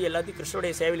மனம் புத்தி எல்லாத்தையும்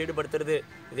கிருஷ்ணனுடைய சேவையில் ஈடுபடுத்துறது,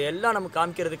 இதையெல்லாம் நம்ம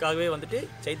காமிக்கிறதுக்காகவே வந்துட்டு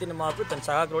சைத்தன்ய மகாபுரு தன்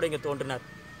சகாக்களோடு இங்கே தோன்றினார்.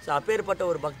 ஸோ அப்பேற்பட்ட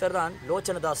ஒரு பக்தர் தான்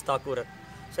லோச்சனதாஸ் தாக்கூரர்.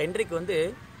 ஸோ இன்றைக்கு வந்து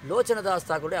லோச்சனதாஸ்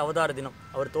தாக்கூருடைய அவதார தினம்,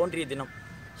 அவர் தோன்றிய தினம்.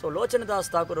 ஸோ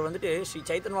லோச்சனதாஸ் தாக்கூர் வந்துட்டு ஸ்ரீ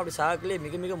சைத்தன்ய மகாபுரு சகாக்களே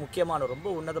மிக மிக முக்கியமான ரொம்ப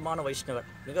உன்னதமான வைஷ்ணவர்,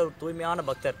 மிக தூய்மையான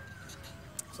பக்தர்.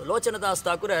 ஸோ லோச்சனதாஸ்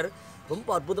தாக்கூரர் ரொம்ப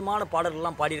அற்புதமான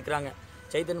பாடல்கள்லாம் பாடியிருக்கிறாங்க.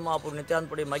 சைத்தன்ய மகாபுரு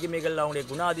நித்யானந்தனுடைய மகிமைகள், அவங்களுடைய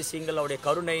குணாதிசயங்கள், அவருடைய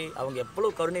கருணை, அவங்க எவ்வளோ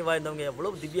கருணை வாய்ந்தவங்க,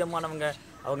 எவ்வளோ திவ்யமானவங்க,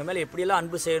 அவங்க மேலே எப்படியெல்லாம்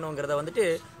அன்பு செய்யணுங்கிறத வந்துட்டு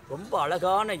ரொம்ப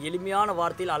அழகான எளிமையான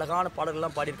வார்த்தையில் அழகான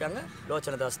பாடல்கள்லாம் பாடியிருக்காங்க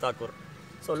லோச்சனதாஸ் தாக்கூர்.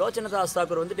 ஸோ லோச்சனதாஸ்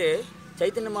தாக்கூர் வந்துட்டு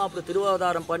சைத்தன்ய மகாபுரு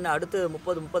திருவாவதாரம் பண்ண அடுத்து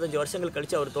 30-35 வருஷங்கள்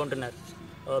கழித்து அவர் தோன்றினார்.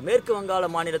 மேற்கு வங்காள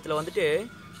மாநிலத்தில் வந்துட்டு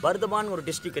பர்தமான் ஒரு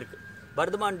டிஸ்ட்ரிக் இருக்குது.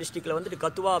 பர்தமான் டிஸ்ட்ரிக்டில் வந்துட்டு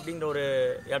கத்துவா அப்படிங்கிற ஒரு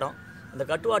இடம். அந்த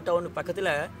கட்டுவா டவுனுக்கு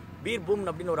பக்கத்தில் பீர்பூம்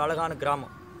அப்படின்னு ஒரு அழகான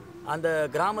கிராமம். அந்த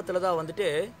கிராமத்தில் தான் வந்துட்டு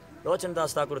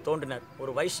லோச்சனதாஸ் தாக்கூர் தோன்றினார்.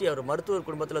 ஒரு வைஷ்ய ஒரு மருத்துவர்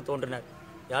குடும்பத்தில் தோன்றினார்.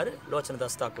 யார்?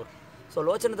 லோச்சனதாஸ் தாக்கூர். ஸோ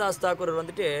லோச்சனதாஸ் தாக்கூர்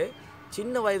வந்துட்டு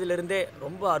சின்ன வயதிலிருந்தே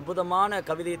ரொம்ப அற்புதமான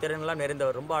கவிதை திறனெல்லாம்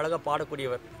நிறைந்தவர், ரொம்ப அழகாக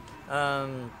பாடக்கூடியவர்.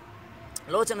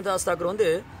 லோச்சனதாஸ் தாக்கூர் வந்து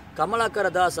கமலாக்கர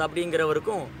தாஸ்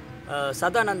அப்படிங்கிறவருக்கும்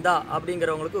சதானந்தா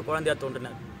அப்படிங்கிறவங்களுக்கும் குழந்தையாக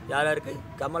தோன்றினார். யாருக்கு?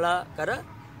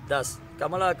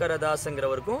 கமலாக்கர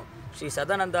தாஸ்ங்கிறவருக்கும் ஸ்ரீ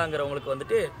சதானந்தாங்கிறவங்களுக்கு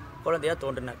வந்துட்டு குழந்தையாக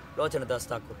தோன்றினார் லோச்சனதாஸ்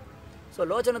தாக்கூர். ஸோ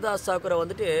லோச்சனதாஸ் தாக்கூரை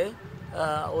வந்துட்டு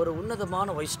ஒரு உன்னதமான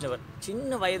வைஷ்ணவர்.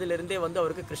 சின்ன வயதிலிருந்தே வந்து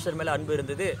அவருக்கு கிருஷ்ணர் மேலே அன்பு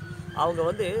இருந்தது. அவங்க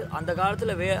வந்து அந்த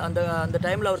காலத்தில் அந்த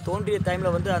டைமில் அவர் தோன்றிய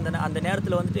டைமில் வந்து அந்த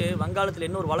நேரத்தில் வந்துட்டு வங்காளத்தில்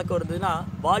இன்னொரு வழக்கம் இருந்ததுன்னா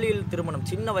பாலியல் திருமணம்,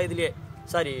 சின்ன வயதிலே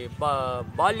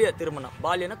பால்ய திருமணம்,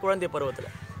 பால்யனா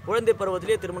குழந்தை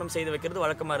பருவத்திலே திருமணம் செய்து வைக்கிறது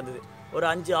வழக்கமாக இருந்தது. ஒரு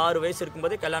 5-6 வயசு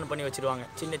இருக்கும்போதே கல்யாணம் பண்ணி வச்சுருவாங்க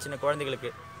சின்ன சின்ன குழந்தைகளுக்கு.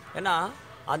 ஏன்னா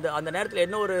அந்த நேரத்தில்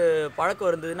என்ன ஒரு பழக்கம்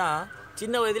இருந்ததுன்னா,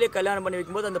 சின்ன வயதிலே கல்யாணம் பண்ணி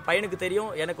வைக்கும்போது அந்த பையனுக்கு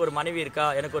தெரியும் எனக்கு ஒரு மனைவி இருக்கா,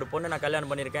 எனக்கு ஒரு பொண்ணை நான்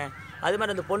கல்யாணம் பண்ணியிருக்கேன். அதே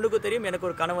மாதிரி அந்த பொண்ணுக்கும் தெரியும் எனக்கு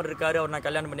ஒரு கணவர் இருக்கார், அவர் நான்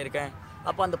கல்யாணம் பண்ணியிருக்கேன்.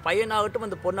 அப்போ அந்த பையனாகட்டும்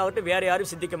அந்த பொண்ணாகட்டும் வேறு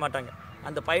யாரும் சிந்திக்க மாட்டாங்க.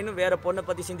 அந்த பையனும் வேறு பொண்ணை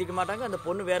பற்றி சிந்திக்க மாட்டாங்க, அந்த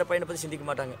பொண்ணு வேறு பையனை பற்றி சிந்திக்க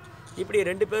மாட்டாங்க. இப்படி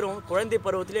 2 பேரும் குழந்தை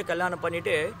பருவத்திலே கல்யாணம்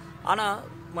பண்ணிவிட்டு, ஆனால்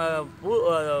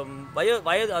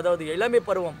வயது அதாவது இளமை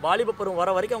பருவம் வாலிப பருவம் வர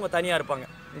வரைக்கும் அவங்க தனியாக இருப்பாங்க.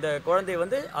 இந்த குழந்தை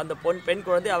வந்து அந்த பெண்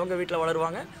குழந்தை அவங்க வீட்டில்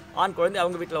வளருவாங்க, ஆண் குழந்தை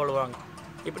அவங்க வீட்டில் வளருவாங்க.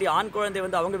 இப்படி ஆண் குழந்தை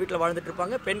வந்து அவங்க வீட்டில் வாழ்ந்துட்டு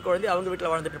இருப்பாங்க, பெண் குழந்தை அவங்க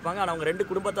வீட்டில் வாழ்ந்துட்டு இருப்பாங்க. ஆனால் அவங்க 2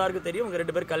 குடும்பத்தாருக்கு தெரியும் இவங்க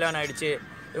 2 பேரும் கல்யாணம் ஆகிடுச்சு.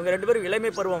 இவங்க 2 பேரும்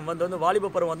இளமை பருவம் வந்து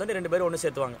வாலிப பருவம் வந்து 2 பேரும் ஒன்று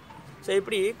சேர்த்துவாங்க. ஸோ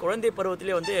இப்படி குழந்தை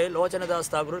பருவத்திலே வந்து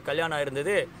லோச்சனதாஸ் தாக்கூர் கல்யாணம்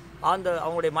ஆயிருந்தது.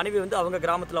 அவங்களுடைய மனைவி வந்து அவங்க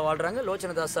கிராமத்தில் வாழ்கிறாங்க.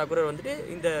 லோச்சனதாஸ் தாக்கூர் வந்துட்டு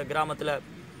இந்த கிராமத்தில்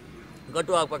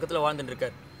கட்டுவா பக்கத்தில் வாழ்ந்துட்டு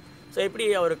இருக்கார். ஸோ இப்படி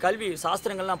அவர் கல்வி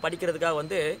சாஸ்திரங்கள்லாம் படிக்கிறதுக்காக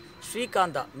வந்து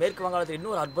ஸ்ரீகாந்தா, மேற்கு வங்காளத்தில்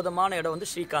இன்னொரு அற்புதமான இடம் வந்து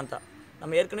ஸ்ரீகாந்தா.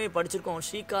 நம்ம ஏற்கனவே படிச்சிருக்கோம்.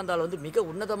 ஸ்ரீகாந்தாவில் வந்து மிக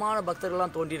உன்னதமான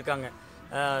பக்தர்கள்லாம் தோன்றியிருக்காங்க.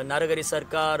 நரகரி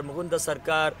சர்க்கார், முகுந்த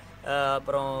சர்க்கார்,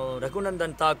 அப்புறம்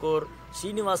ரகுநந்தன் தாக்கூர்,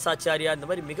 ஸ்ரீனிவாசாச்சாரியா, இந்த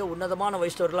மாதிரி மிக உன்னதமான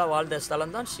வைஷ்ணவர்களாக வாழ்ந்த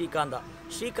ஸ்தலம் தான் ஸ்ரீகாந்தா.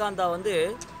 ஸ்ரீகாந்தா வந்து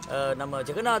நம்ம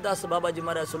ஜெகநாதாஸ் பாபாஜி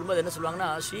மாதிரி சொல்லும்போது என்ன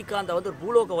சொல்லுவாங்கன்னா, ஸ்ரீகாந்தா வந்து ஒரு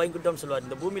பூலோக வைகுண்டம்னு சொல்லுவார்.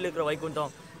 இந்த பூமியில் இருக்கிற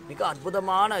வைகுண்டம், மிக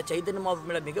அற்புதமான சைத்தன்ய மகாபிரபு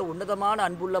மேலே மிக உன்னதமான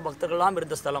அன்புள்ள பக்தர்கள்லாம்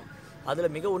இருந்த ஸ்தலம்.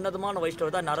 அதில் மிக உன்னதமான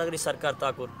வைஷ்ணவர் தான் நரஹரி சர்க்கார்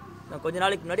தாக்கூர். கொஞ்ச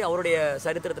நாளைக்கு முன்னாடி அவருடைய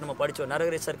சரித்திரத்தை நம்ம படித்தோம்.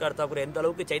 நரஹரி சர்க்கார் தாக்கூர் எந்த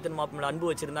அளவுக்கு சைத்தன்ய மகாபிரபு மேலே அன்பு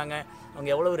வச்சுருந்தாங்க, அவங்க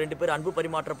எவ்வளோ 2 பேர் அன்பு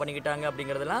பரிமாற்றம் பண்ணிக்கிட்டாங்க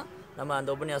அப்படிங்கிறதெல்லாம் நம்ம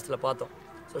அந்த உபன்யாசத்தில் பார்த்தோம்.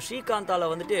 ஸோ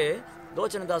ஸ்ரீகாந்தாவில் வந்துட்டு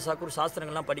லோச்சனதாஸ் தாக்கூர்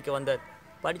சாஸ்திரங்கள்லாம் படிக்க வந்தார்.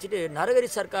 படிச்சுட்டு நரஹரி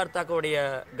சர்க்கார் தாக்கூருடைய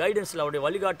கைடன்ஸில், அவருடைய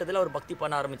வழிகாட்டுதல் அவர் பக்தி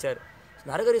பண்ண ஆரம்பித்தார்.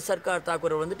 நரஹரி சர்க்கார்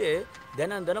தாக்கூர் வந்துட்டு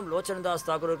தினம் தினம் லோச்சனதாஸ்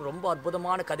தாக்கூருக்கு ரொம்ப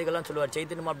அற்புதமான கதைகள்லாம் சொல்லுவார்.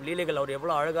 சைத்தன்ய மகாபிரபு லீலைகள், அவர்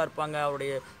எவ்வளோ அழகாக இருப்பாங்க,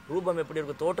 அவருடைய ரூபம் எப்படி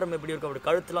இருக்கும், தோற்றம் எப்படி இருக்கும், அவருடைய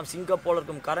கழுத்துலாம் சிங்கம் போல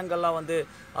இருக்கும், கரங்கள்லாம் வந்து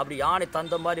அப்படி யானை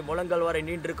தந்த மாதிரி முழங்கல் வரை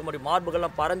நீண்டிருக்க முடியும்,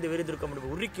 மார்புகள்லாம் பறந்து விரிந்திருக்க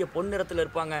முடியும், உருக்கிய பொன்னிறத்தில்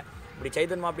இருப்பாங்க. இப்படி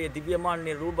சைத்தன்ய மகாபிரபுடைய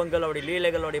திவ்யமான ரூபங்கள், அவருடைய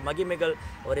லீலைகள், அவருடைய மகிமைகள்,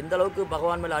 அவர் எந்த அளவுக்கு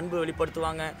பகவான் மேலே அன்பு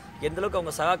வெளிப்படுத்துவாங்க, எந்த அளவுக்கு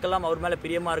அவங்க சகாக்கெல்லாம் அவர் மேலே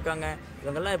பிரியமாக இருக்காங்க,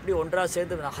 இவங்கெல்லாம் எப்படி ஒன்றாக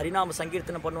சேர்ந்து ஹரிநாம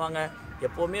சங்கீர்த்தனை பண்ணுவாங்க.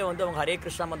 எப்போவுமே வந்து அவங்க ஹரே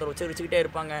கிருஷ்ணா மந்திரம் உச்சரிச்சுக்கிட்டே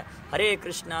இருப்பாங்க. ஹரே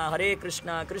கிருஷ்ணா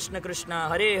கிருஷ்ண கிருஷ்ணா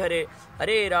ஹரே ஹரே,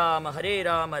 ஹரே ராம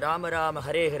ராம ராம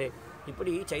ஹரே ஹரே.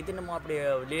 இப்படி சைத்தன்ய மகாபிரபுடைய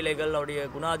லீலைகள், அவருடைய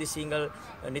குணாதிசயங்கள்,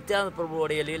 நித்யானந்த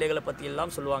பிரபுவோடைய லீலைகளை பற்றி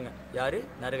எல்லாம் சொல்லுவாங்க. யார்?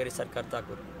 நரஹரி சர்க்கார்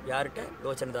தாக்கூர். யார்கிட்ட?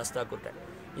 லோச்சனதாஸ் தாக்கூர்கிட்ட.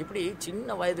 இப்படி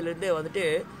சின்ன வயதிலிருந்தே வந்துட்டு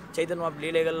சைத்தன்ய மகாபிரபு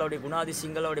லீலைகள், அவருடைய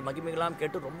குணாதிசயங்கள், அவருடைய மகிமைகள்லாம்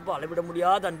கேட்டு ரொம்ப அளவிட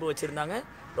முடியாத அன்பு வச்சுருந்தாங்க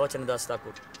லோச்சனதாஸ்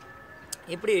தாக்கூர்.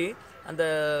 இப்படி அந்த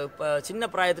சின்ன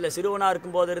பிராயத்தில் சிறுவனாக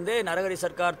இருக்கும்போது இருந்தே நரஹரி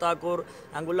சர்க்கார் தாக்கூர்,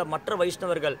 அங்குள்ள மற்ற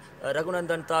வைஷ்ணவர்கள்,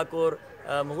 ரகுநந்தன் தாக்கூர்,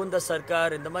 முகுந்த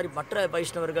சர்க்கார், இந்த மாதிரி மற்ற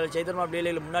வைஷ்ணவர்கள், சைத்தன்ய மகாபிரபு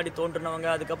லீலையில் முன்னாடி தோன்றினவங்க,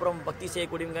 அதுக்கப்புறம் பக்தி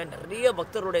செய்யக்கூடியவங்க நிறைய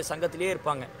பக்தருடைய சங்கத்திலே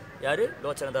இருப்பாங்க. யார்?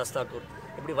 லோச்சனதாஸ் தாக்கூர்.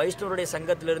 இப்படி வைஷ்ணவருடைய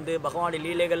சங்கத்திலிருந்து பகவானுடைய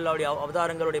லீலைகள், அவருடைய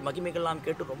அவதாரங்களுடைய மகிமைகள்லாம்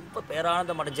கேட்டு ரொம்ப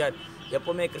பேரானந்தம் அடைஞ்சார்.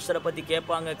 எப்போவுமே கிருஷ்ணரை பற்றி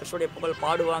கேட்பாங்க, கிருஷ்ணருடைய புகழ்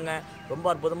பாடுவாங்க, ரொம்ப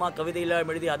அற்புதமாக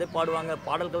கவிதையெல்லாம் எழுதி அதை பாடுவாங்க,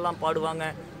 பாடல்கள்லாம் பாடுவாங்க.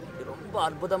 ரொம்ப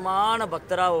அற்புதமான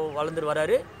பக்தராக வளர்ந்துட்டு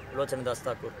வராரு லோச்சனதாஸ்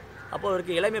தாக்கூர். அப்போ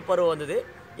அவருக்கு இளமை பருவம் வந்தது.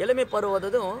 இளமை பருவம்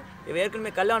வந்ததும்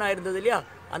ஏற்கனவே கல்யாணம் ஆயிருந்தது இல்லையா,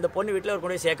 அந்த பொண்ணு வீட்டில் அவர்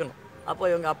கொண்டு போய் சேர்க்கணும். அப்போ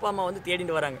இவங்க அப்பா அம்மா வந்து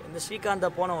தேடிட்டு வராங்க. இந்த ஸ்ரீகாந்தா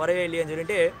போனோம் வரவே இல்லையேன்னு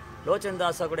சொல்லிட்டு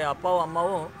லோச்சனதாஸாவுடைய அப்பாவும்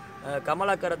அம்மாவும்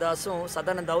கமலாக்கரதாஸும்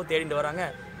சதானந்தாவும் தேடிட்டு வராங்க.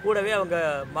 கூடவே அவங்க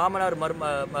மாமனார்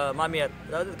மாமியார்,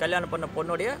 அதாவது கல்யாணம் பண்ண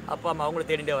பொண்ணுடைய அப்பா அம்மா,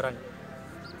 அவங்களும் தேடிட்டே வராங்க.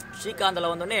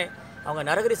 ஸ்ரீகாந்தில் வந்தோடனே அவங்க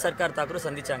நரஹரி சர்க்கார் தாக்கூரை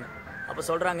சந்தித்தாங்க. அப்போ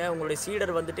சொல்கிறாங்க, உங்களுடைய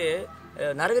சீடர் வந்துட்டு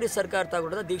நரஹரி சர்க்கார்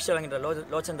தாக்கூர் தான் தீட்சை வாங்கிட்டார்.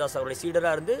 லோச்சனதாஸ் அவருடைய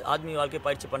சீடராக இருந்து ஆத்மீக வாழ்க்கை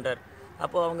பயிற்சி பண்ணுறார்.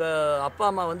 அப்போ அவங்க அப்பா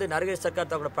அம்மா வந்து நரஹரி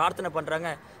சர்க்கார் தாக்கூரை பிரார்த்தனை பண்ணுறாங்க,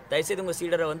 தயவுசெய்து உங்கள்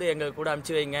சீடரை வந்து எங்கள் கூட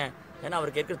அனுப்பிச்சி வைங்க. ஏன்னா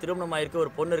அவருக்கு ஏற்க திருமணம் ஆயிருக்கு,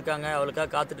 ஒரு பொண்ணு இருக்காங்க,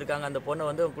 அவளுக்காக காத்துட்ருக்காங்க. அந்த பொண்ணை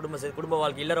வந்து குடும்ப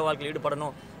வாழ்க்கை, இல்லற வாழ்க்கையில்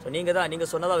ஈடுபடணும். ஸோ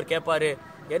நீங்கள் சொன்னதை அவர் கேட்பார்.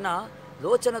 ஏன்னா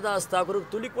லோச்சனதாஸ்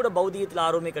தாக்கூருக்கு துளி கூட பௌதிகத்தில்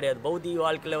ஆர்வமே கிடையாது. பௌதிக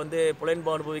வாழ்க்கையில் வந்து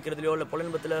புலன்பம் அனுபவிக்கிறதுலையோ, இல்லை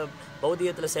புலன்பத்தில்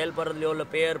பௌதிகத்தில் செயல்படுறதுலையோ, இல்லை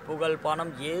பெயர் புகழ்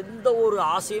பணம் எந்த ஒரு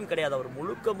ஆசையும் கிடையாது. அவர்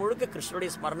முழுக்க முழுக்க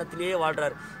கிருஷ்ணருடைய ஸ்மரணத்திலேயே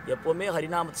வாழ்கிறார். எப்போவுமே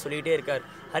ஹரிநாமத்தை சொல்லிகிட்டே இருக்கார்.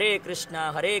 ஹரே கிருஷ்ணா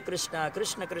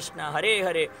கிருஷ்ண கிருஷ்ணா ஹரே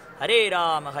ஹரே, ஹரே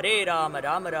ராம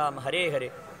ராம ராம ஹரே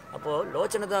ஹரே. அப்போது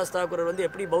லோச்சனதாஸ் தாக்கூர் வந்து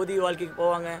எப்படி பௌதிக வாழ்க்கைக்கு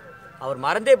போவாங்க? அவர்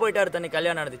மறந்தே போயிட்டார். தன்னை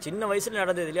கல்யாணம் நடந்தது சின்ன வயசில்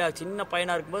நடந்தது இல்லையா, சின்ன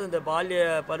பையனாக இருக்கும்போது இந்த பால்ய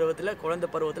பருவத்தில், குழந்தை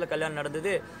பருவத்தில் கல்யாணம்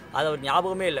நடந்தது. அது அவர்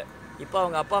ஞாபகமே இல்லை. இப்போ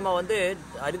அவங்க அப்பா அம்மா வந்து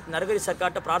நரஹரி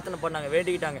சர்க்கார்ட்ட பிரார்த்தனை பண்ணாங்க,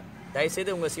 வேண்டிக்கிட்டாங்க,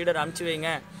 தயவுசெய்து உங்கள் சீடரை அனுப்பிச்சி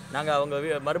வைங்க, நாங்கள் அவங்க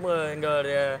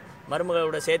எங்களுடைய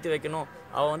மருமகளோட சேர்த்து வைக்கணும்,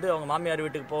 அவள் வந்து அவங்க மாமியார்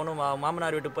வீட்டுக்கு போகணும்,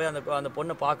 மாமனார் வீட்டுக்கு போய் அந்த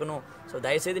பொண்ணை பார்க்கணும், ஸோ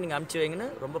தயவுசெய்து நீங்கள் அனுப்பிச்சி வைங்கன்னு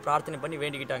ரொம்ப பிரார்த்தனை பண்ணி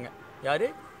வேண்டிக்கிட்டாங்க. யார்?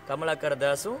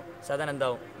 கமலாக்கரதாஸும்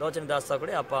சதானந்தாவும், லோச்சனதாஸ்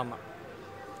தாக்கூருடைய அப்பா அம்மா.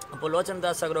 அப்போ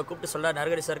லோச்சனதாஸ் தாக்கூரை கூப்பிட்டு சொல்கிறார்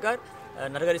நரஹரி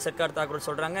சர்க்கார் தாக்கூர்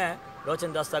சொல்கிறாங்க,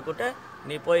 லோச்சனதாஸ் தாக்கூர்கிட்ட,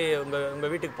 நீ போய்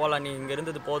உங்கள் வீட்டுக்கு போகலாம், நீ இங்கே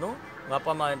இருந்தது போதும், உங்கள்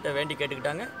அப்பா அம்மாட்ட வேண்டி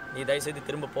கேட்டுக்கிட்டாங்க, நீ தயவுசெய்து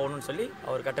திரும்ப போகணும்னு சொல்லி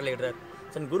அவர் கட்டளை இடுறார்.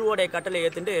 சரி, குருவோடைய கட்டளை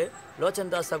ஏற்றுட்டு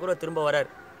லோச்சனதாஸ் தாக்கூரை திரும்ப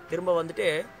வரார். திரும்ப வந்துட்டு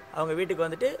அவங்க வீட்டுக்கு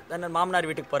வந்துட்டு தன்னை மாமனார்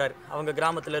வீட்டுக்கு போகிறார். அவங்க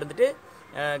கிராமத்தில் இருந்துட்டு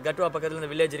கட்டுவா பக்கத்தில்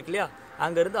இந்த வில்லேஜ் இருக்கு இல்லையா,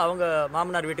 அங்கேருந்து அவங்க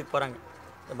மாமனார் வீட்டுக்கு போகிறாங்க.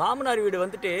 மாமனார் வீடு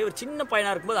வந்துட்டு ஒரு சின்ன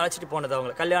பையனாக இருக்கும்போது அழைச்சிட்டு போனது.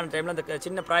 அவங்க கல்யாண டைமில், அந்த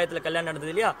சின்ன பிராயத்தில் கல்யாணம்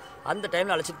நடந்தது இல்லையா, அந்த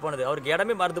டைமில் அழைச்சிட்டு போனது. அவருக்கு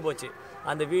இடமே மறந்து போச்சு.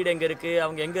 அந்த வீடு எங்கே இருக்குது,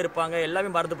 அவங்க எங்கே இருப்பாங்க, எல்லாமே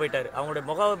மறந்து போயிட்டார்.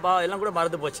 அவங்களுடைய எல்லாம் கூட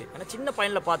மறந்து போச்சு. ஏன்னா சின்ன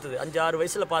பையனில் பார்த்தது, 5-6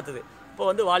 வயசில் பார்த்தது. இப்போ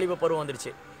வந்து வாலிப பருவம்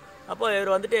வந்துருச்சு. அப்போ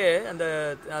இவர் வந்துட்டு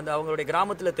அந்த அவங்களுடைய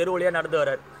கிராமத்தில் தெரு வழியாக நடந்து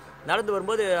வர்றார். நடந்து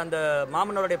வரும்போது அந்த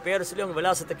மாமனாருடைய பேரை சொல்லி அவங்க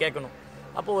விலாசத்தை கேட்கணும்.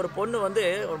 அப்போது ஒரு பொண்ணு வந்து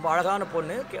ரொம்ப அழகான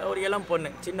பொண்ணு, ஒரு இளம் பொண்ணு,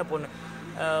 சின்ன பொண்ணு,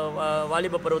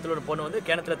 வாலிப பருவத்தில் ஒரு பொண்ணு வந்து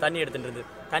கிணத்துல தண்ணி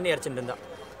இறச்சிட்டு இருந்தா.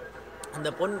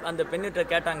 அந்த பெண்ணிட்ட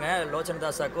கேட்டாங்க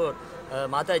லோச்சனதாஸ் தாக்கூர்,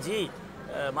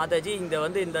 மாதாஜி இந்த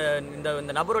வந்து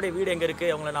இந்த நபருடைய வீடு எங்கே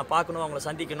இருக்குது, அவங்கள நான் பார்க்கணும், அவங்கள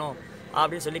சந்திக்கணும்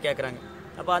அப்படின்னு சொல்லி கேட்குறாங்க.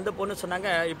 அப்போ அந்த பொண்ணு சொன்னாங்க,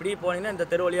 இப்படி போனீங்கன்னா இந்த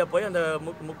தெரு வழியாக போய் அந்த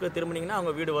முக்கு திரும்பினீங்கன்னா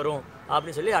அவங்க வீடு வரும்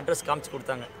அப்படின்னு சொல்லி அட்ரஸ் காமிச்சு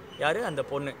கொடுத்தாங்க. யார்? அந்த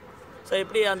பொண்ணு. ஸோ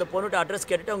இப்படி அந்த பொண்ணுகிட்ட அட்ரஸ்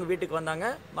கேட்டுட்டு அவங்க வீட்டுக்கு வந்தாங்க.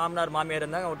 மாமனார் மாமியார்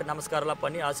இருந்தாங்க, அவங்கள்ட்ட நமஸ்காரம்லாம்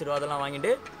பண்ணி ஆசீர்வாதம்லாம்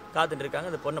வாங்கிட்டு காத்துட்டு இருக்காங்க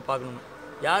அந்த பொண்ணை பார்க்கணுன்னு.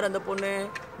 யார் அந்த பொண்ணு?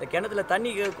 இந்த கிணத்துல தண்ணி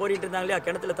கோரிட்டு இருந்தாங்க இல்லையா,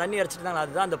 கிணத்துல தண்ணி இறச்சிட்டு இருந்தாங்க,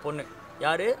 அதுதான் அந்த பொண்ணு.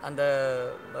 யார் அந்த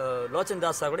லோச்சன்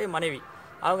தாஸ் தாக்கூருடைய மனைவி.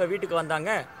 அவங்க வீட்டுக்கு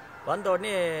வந்தாங்க. வந்த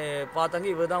உடனே பார்த்தாங்க,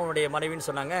 இவர் தான் உன்னுடைய மனைவின்னு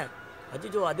சொன்னாங்க.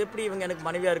 அஜிஜோ அது எப்படி இவங்க எனக்கு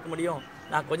மனைவியாக இருக்க முடியும்?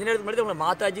 நான் கொஞ்ச நேரத்துக்கு முன்னாடி உங்களை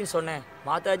மாதாஜின்னு சொன்னேன்,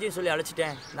 மாதாஜின்னு சொல்லி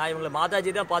அழைச்சிட்டேன். நான் இவங்களை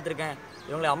மாதாஜி தான் பார்த்துருக்கேன்,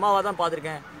 இவங்களை அம்மாவாக தான்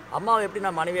பார்த்துருக்கேன், அம்மாவை எப்படி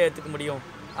நான் மனைவியாக எடுத்துக்க முடியும்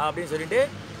அப்படின்னு சொல்லிட்டு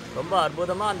ரொம்ப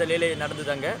அற்புதமாக அந்த லீலை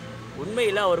நடந்துதாங்க.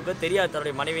 உண்மையில் அவருக்கு தெரியாது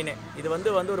தன்னுடைய மனைவின்னு. இது வந்து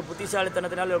ஒரு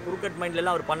புத்திசாலித்தனத்தினால ஒரு குறுக்கட்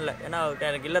மைண்ட்லலாம் அவர் பண்ணல. ஏன்னா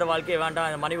எனக்கு இல்லற வாழ்க்கையே வேண்டாம்,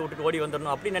 என் மனைவி விட்டுட்டு ஓடி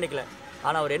வந்துடணும் அப்படின்னு நினைக்கல.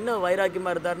 ஆனால் அவர் என்ன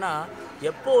வைராக்கியமாக இருந்தார்னா,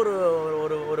 எப்போ ஒரு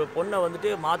ஒரு ஒரு பொண்ணை வந்துட்டு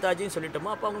மாதாஜின்னு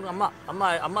சொல்லிட்டோமோ அப்போ அவங்க அம்மா அம்மா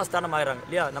அம்மா ஸ்தானம் ஆயிடுறாங்க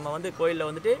இல்லையா. நம்ம வந்து கோயிலில்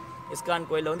வந்துட்டு இஸ்கான்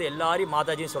கோயிலில் வந்து எல்லாரையும்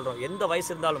மாதாஜின்னு சொல்கிறோம். எந்த வயசு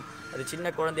இருந்தாலும், அது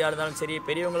சின்ன குழந்தையாக இருந்தாலும் சரி,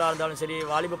 பெரியவங்களாக இருந்தாலும் சரி,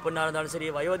 வாலிப பெண்ணாக இருந்தாலும் சரி,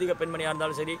 வயோதிக பெண்மணியாக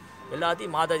இருந்தாலும் சரி,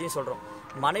 எல்லாத்தையும் மாதாஜின்னு சொல்கிறோம்.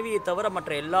 மனைவியை தவிர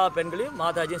மற்ற எல்லா பெண்களையும்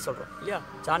மாதாஜின்னு சொல்கிறோம் இல்லையா.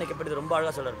 சாணக்கியப்படி ரொம்ப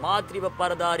அழகாக சொல்கிறார், மாத்ரிவ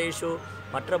பரதாரேஷு.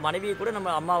 மற்ற மனைவியை கூட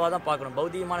நம்ம அம்மாவாக தான் பார்க்கணும்,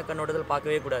 பௌதிகமான கண்ணோட்டத்தில்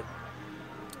பார்க்கவே கூடாது.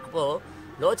 அப்போது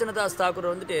லோச்சனதாஸ்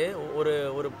தாக்கூர் வந்துட்டு ஒரு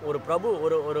ஒரு ஒரு பிரபு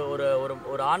ஒரு ஒரு ஒரு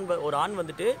ஒரு ஆண்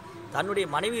வந்துட்டு தன்னுடைய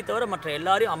மனைவியை தவிர மற்ற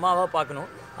எல்லாரையும் அம்மாவாக பார்க்கணும்.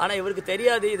 ஆனால் இவருக்கு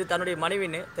தெரியாது இது தன்னுடைய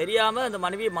மனைவின்னு. தெரியாமல் அந்த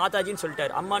மனைவியை மாதாஜின்னு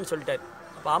சொல்லிட்டார், அம்மான்னு சொல்லிட்டார்.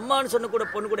 அப்போ அம்மான்னு சொன்ன கூட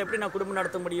பொண்ணு கூட எப்படி நான் குடும்பம்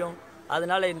நடத்த முடியும்?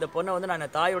 அதனால் இந்த பொண்ணை வந்து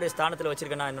நான் தாயோடைய ஸ்தானத்தில்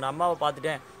வச்சுருக்கேன், நான் என்னோட அம்மாவை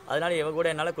பார்த்துட்டேன், அதனால் இவ கூட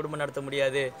என்னால் குடும்பம் நடத்த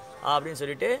முடியாது அப்படின்னு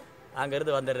சொல்லிட்டு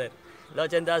அங்கேருந்து வந்துடுறார்.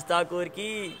 லோச்சன்தாஸ் தாக்கூர் கி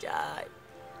ஜாய்.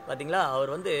 பார்த்தீங்களா,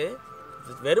 அவர் வந்து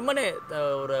வெறுமனே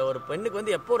ஒரு பெண்ணுக்கு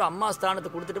வந்து எப்போ ஒரு அம்மா ஸ்தானத்தை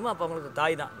கொடுத்துட்டோமோ அப்போ அவங்களுக்கு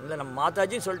தாய் தான். இல்லை நம்ம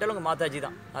மாதாஜின்னு சொல்லிட்டாலும் அவங்க மாதாஜி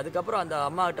தான். அதுக்கப்புறம் அந்த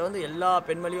அம்மாக்கிட்ட வந்து எல்லா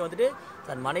பெண்மணியும் வந்துட்டு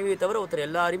தன் மனைவியை தவிர ஒருத்தர்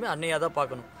எல்லாருமே அன்னையாக தான்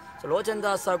பார்க்கணும். ஸோ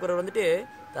லோச்சன்தாஸ் தாக்கூர் வந்துட்டு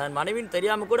தன் மனைவின்னு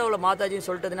தெரியாமல் கூட அவளை மாதாஜின்னு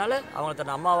சொல்லிட்டதுனால அவங்க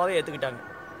தன் அம்மாவாகவே ஏற்றுக்கிட்டாங்க.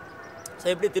 ஸோ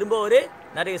இப்படி திரும்ப ஒரு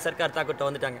நிறைய சர்க்கார் தாக்கூர்கிட்ட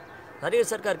வந்துட்டாங்க. நிறைய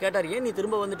சர்க்கார் கேட்டார், ஏன் நீ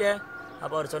திரும்ப வந்துட்டேன்?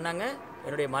 அப்போ அவர் சொன்னாங்க,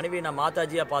 என்னுடைய மனைவியை நான்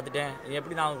மாதாஜியாக பார்த்துட்டேன்,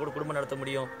 எப்படி நான் அவங்க கூட குடும்பம் நடத்த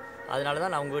முடியும்? அதனால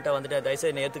தான் நான் உங்ககிட்ட வந்துட்டு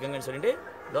தயவுசெய்து என்னை ஏற்றுக்கங்கன்னு சொல்லிட்டு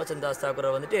லோச்சன்தாஸ்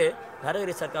தாக்கூரை வந்துட்டு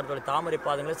நரஹரி சர்க்காரோட தாமரை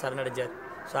பாதங்களை சரணடைஞ்சார்.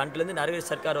 ஸோ அன்றிலேருந்து நரஹரி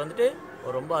சர்க்கார் வந்துட்டு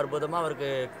ரொம்ப அற்புதமாக அவருக்கு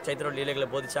சைத்தன்ய லீலைகளை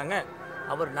போதிச்சாங்க.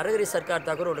 அவர் நரஹரி சர்க்கார்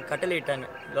தாக்கூர் ஒரு கட்டளையிட்டாங்க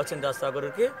லோச்சன்தாஸ்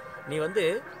தாக்கூருக்கு, நீ வந்து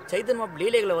சைத்தன்ய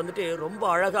லீலைகளை வந்துட்டு ரொம்ப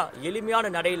அழகாக எளிமையான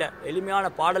நடையில், எளிமையான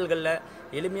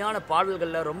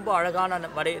பாடல்களில் ரொம்ப அழகான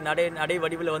நடை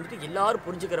வடிவில் வந்துட்டு எல்லாரும்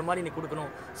புரிஞ்சுக்கிற மாதிரி நீ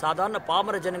கொடுக்கணும். சாதாரண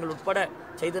பாமர ஜனங்கள் உட்பட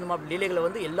சைத்தன்ய லீலைகளை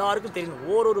வந்து எல்லாருக்கும் தெரியணும்.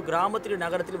 ஒரு கிராமத்திலும்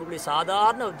நகரத்திலும் இருக்கக்கூடிய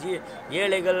சாதாரண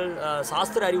ஏழைகள்,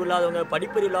 சாஸ்திர அறிவு இல்லாதவங்க,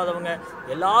 படிப்பறிவு இல்லாதவங்க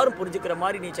எல்லாரும் புரிஞ்சுக்கிற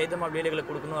மாதிரி நீ சைத்தன்ய லீலைகளை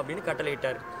கொடுக்கணும் அப்படின்னு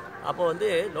கட்டளையிட்டார். அப்போ வந்து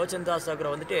லோச்சன்தாஸ்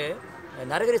தாக்கூரை வந்துட்டு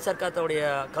நரஹரி சர்க்காரோடைய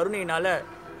கருணையினால்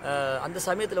அந்த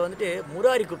சமயத்தில் வந்துட்டு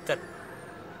முராரி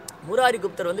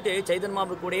குப்தர் வந்துட்டு சைதன்ய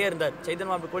மகாபிரபு கூடயே இருந்தார். சைதன்ய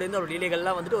மகாபிரபு கூட இருந்து ஒரு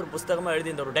லீலைகள்லாம் வந்துட்டு ஒரு புஸ்தகமாக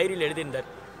எழுதியிருந்தார், ஒரு டைரியில் எழுதியிருந்தார்.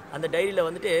 அந்த டைரியில்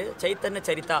வந்துட்டு சைத்தன்ய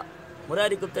சரிதா,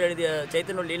 முராரி குப்தர் எழுதிய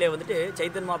சைத்தன்ய லீலை வந்துட்டு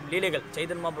சைதன்ய மகாபிரபு லீலைகள்,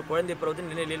 சைதன்ய மகாபிரபு குழந்தை பருவத்தில்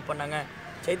லீலை பண்ணாங்க.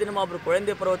 சைத்தன்ய மகாபிரபு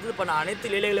குழந்தை பருவத்தில் பண்ண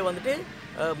அனைத்து லீலைகளை வந்துட்டு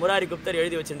முராரி குப்தர்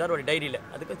எழுதி வச்சிருந்தார் ஒரு டைரியில்.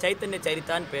 அதுக்கும் சைத்தன்ய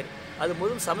சரிதான்னு பேர். அது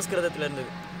முழுவதும் சமஸ்கிருதத்தில்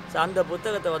இருந்தது. ஸோ அந்த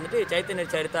புத்தகத்தை வந்துட்டு சைத்தன்ய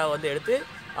சரிதா வந்து எடுத்து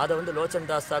அதை வந்து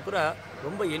லோச்சன்தாஸ் தாக்கூரை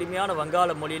ரொம்ப எளிமையான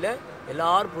வங்காள மொழியில்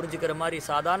எல்லாரும் புரிஞ்சுக்கிற மாதிரி,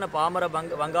 சாதாரண பாமர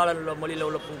வங்காள மொழியில்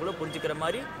உள்ளவங்களும் புரிஞ்சுக்கிற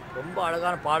மாதிரி ரொம்ப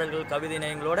அழகான பாடல்கள், கவிதை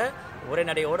நயங்களோட,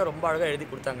 உரைநடையோடு ரொம்ப அழகாக எழுதி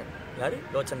கொடுத்தாங்க. யார்?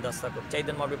 லோச்சன்தாஸ் தாக்கூர்.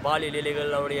 சைத்தன்ய மகாபிரபு பாலிய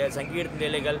லீலைகள், அவருடைய சங்கீத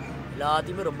லீலைகள்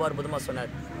எல்லாத்தையுமே ரொம்ப அற்புதமாக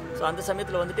சொன்னார். ஸோ அந்த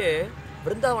சமயத்தில் வந்துட்டு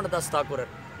பிருந்தாவனதாஸ்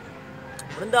தாக்கூரர்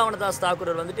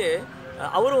வந்துட்டு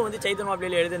அவரும் வந்து சைத்தன்ய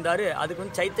மகாபிரபு எழுதியிருந்தார். அதுக்கு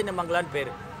வந்து சைத்தன்ய மங்களான்னு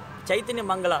பேர். சைத்தன்ய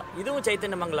மங்களா, இதுவும்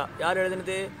சைத்தன்ய மங்களா. யார்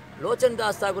எழுதினது?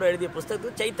 லோச்சன்தாஸ் தாக்கூர் எழுதிய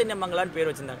புஸ்தகத்துக்கு சைத்தன்ய மங்களான்னு பேர்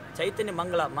வச்சுருந்தாங்க. சைத்தன்ய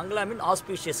மங்களா மீன்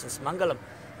ஆஸ்பீஷியஸ்னஸ், மங்களம்.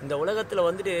 இந்த உலகத்தில்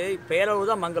வந்துட்டு பேரளவு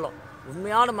தான் மங்களம்.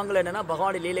 உண்மையான மங்களம் என்னென்னா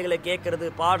பகவானுடைய லீலைகளை கேட்கறது,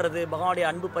 பாடுறது, பகவானுடைய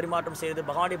அன்பு பரிமாற்றம் செய்கிறது,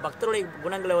 பகவானுடைய பக்தருடைய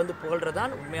குணங்களை வந்து புகழ்கிறது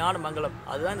தான் உண்மையான மங்களம்.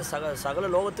 அதுதான் இந்த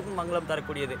சகல லோகத்துக்கும் மங்களம்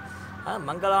தரக்கூடியது.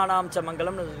 மங்களானாம்ச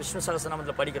மங்களம்னு விஷ்ணு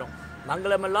சகஸ்ரநாமத்தில் படிக்கிறோம்.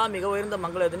 மங்களமெல்லாம் மிக உயர்ந்த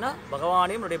மங்களம் எதுனா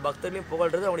பகவானையும் அவருடைய பக்தர்களையும்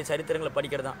புகழ்றது, அவருடைய சரித்திரங்களை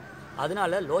படிக்கிறது தான்.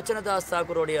 அதனால லோச்சனதாஸ்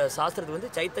தாக்கூருடைய சாஸ்திரத்துக்கு வந்து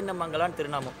சைத்தன்ய மங்களான்னு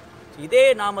திருநாமம். இதே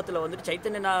நாமத்தில் வந்துட்டு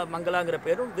சைத்தன்ய மங்களாங்கிற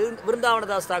பேரும்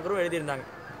விருந்தாவனதாஸ் தாக்கூரும் எழுதியிருந்தாங்க.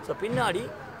 ஸோ பின்னாடி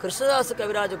கிருஷ்ணதாஸ்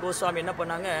கவிராஜ கோஸ்வாமி என்ன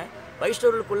பண்ணாங்க,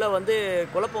 வைஷ்ணவர்களுக்குள்ளே வந்து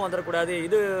குழப்பம் வந்துடக்கூடாது,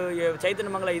 இது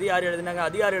சைத்தன்ய மங்கலம் இது யார் எழுதினாங்க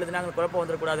அது யார் எழுதினாங்கன்னு குழப்பம்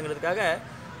வந்துடக்கூடாதுங்கிறதுக்காக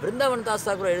விருந்தாவனதாஸ்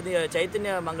தாக்கூர் எழுதிய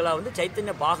சைத்தன்ய மங்களா வந்து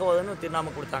சைத்தன்ய பாகவதன்னு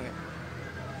திருநாமம் கொடுத்தாங்க.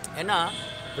 ஏன்னா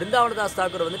விருந்தாவனதாஸ்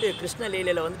தாக்கூர் வந்துட்டு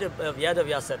கிருஷ்ணலீலையில் வந்துட்டு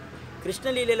வேதவியாசர்,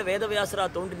 கிருஷ்ணலீலையில் வேதவியாசராக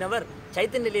தோன்றினவர்,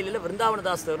 சைத்தன்ய லீலையில்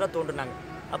விருந்தாவனதாஸ் தாக்கூராக தோன்றினாங்க.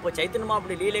 அப்போ சைத்தன்ய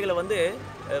மகாபிரபு லீலைகளை வந்து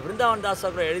விருந்தாவனதாஸ்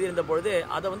தாக்கூர் எழுதியிருந்த பொழுது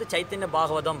அதை வந்து சைத்தன்ய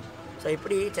பாகவதம். ஸோ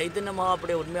இப்படி சைத்தன்ய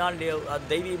மகாபிரபுடைய உண்மையான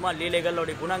தெய்வீகமாக லீலைகள்,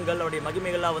 அவருடைய குணங்கள், அவருடைய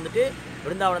மகிமைகள்லாம் வந்துட்டு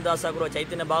விருந்தாவனதாஸ் தாக்கூர்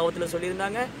சைத்தன்ய பாகவத்தில்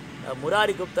சொல்லியிருந்தாங்க.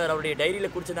 முராரி குப்தர் அவருடைய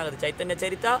டைரியில் குறிச்சிருந்தாங்க அது சைத்தன்ய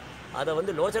சரிதா. அதை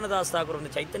வந்து லோச்சனதாஸ் தாக்கூர்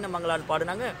வந்து சைத்தன்ய மங்களான்னு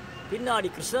பாடினாங்க. பின்னாடி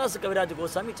கிருஷ்ணதாஸ் கவிராஜ்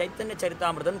கோஸ்வாமி சைத்தன்ய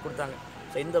சரிதாமிரதன் கொடுத்தாங்க.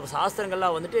 ஸோ இந்த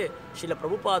சாஸ்திரங்கள்லாம் வந்துட்டு ஸ்ரீல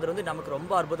பிரபுபாதர் வந்து நமக்கு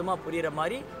ரொம்ப அற்புதமாக புரிகிற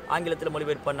மாதிரி ஆங்கிலத்தில்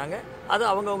மொழிபெயர்ப்பு பண்ணாங்க. அது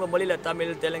அவங்கவுங்க மொழியில்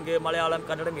தமிழ், தெலுங்கு, மலையாளம்,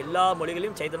 கன்னடம் எல்லா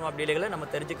மொழிகளையும் சைத்தன்ய மகாபிரபு லீலைகளை நம்ம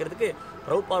தெரிஞ்சுக்கிறதுக்கு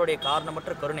பிரபுபாதருடைய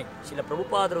காரணமற்ற கருணை. ஸ்ரீல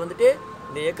பிரபுபாதர் வந்துட்டு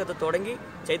இந்த இயக்கத்தை தொடங்கி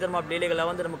சைத்தன்ய மகாபிரபு லீலைகளை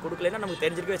வந்து நமக்கு கொடுக்கலன்னா நமக்கு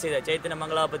தெரிஞ்சிருக்கவே செய்யாது. சைத்தன்ய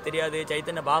மங்களாபத் தெரியாது,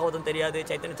 சைத்தன்ய பாகவதம் தெரியாது,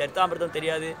 சைத்தன்ய சரிதாமிர்தம்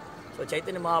தெரியாது. ஸோ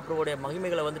சைத்தன்ய மகாபிரபுடைய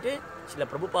மகிமைகளை வந்துட்டு சில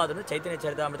பிரபுபாதர் வந்து சைத்தன்ய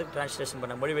சரிதாமிரத்துக்கு டிரான்ஸ்லேஷன்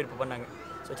பண்ணாங்க, மொழிபெயர்ப்பு பண்ணாங்க.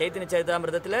 ஸோ சைத்தன்ய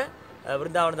சரிதாமிரதத்தில்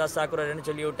விருந்தாவனதாஸ் தாக்கூர்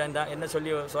என்ன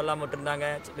சொல்லாமல் விட்டுருந்தாங்க,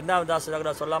 விருந்தாவனதாஸ்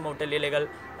தாக்கூர் சொல்லாமல் விட்ட லீலைகள்,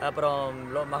 அப்புறம்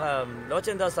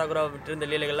லோச்சன்தாஸ் தாக்கூரை விட்டுருந்த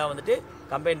லீலைகள்லாம் வந்துட்டு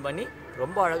கம்பைன் பண்ணி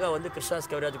ரொம்ப அழகாக வந்து கிருஷ்ணாஸ்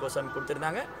கவிராஜ் கோஸ்வாமி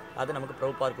கொடுத்துருந்தாங்க. அது நமக்கு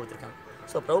பிரபுபாதர் கொடுத்துருக்காங்க.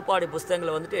 ஸோ பிரபுபாடி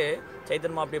புஸ்தகங்களை வந்துட்டு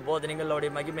சைத்தன்ய மகாபிரபுடைய போதனைகள்,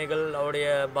 அவருடைய மகிமைகள்,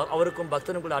 அவருக்கும்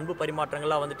பக்தனுக்குள்ள அன்பு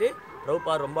பரிமாற்றங்கள்லாம் வந்துட்டு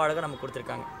பிரபுபாதர் ரொம்ப அழகாக நமக்கு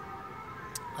கொடுத்துருக்காங்க.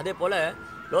 அதே போல்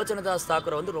லோச்சனதாஸ்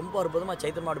தாக்கூரை வந்து ரொம்ப அற்புதமாக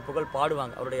சைத்தன்ய மகாபிரபு புகழ்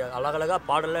பாடுவாங்க. அவருடைய அழகழகாக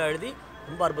பாடலாம் எழுதி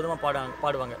ரொம்ப அற்புதமாக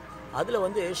பாடுவாங்க. அதில்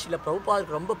வந்து ஸ்ரீல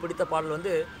பிரபுபாதருக்கு ரொம்ப பிடித்த பாடல்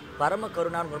வந்து பரம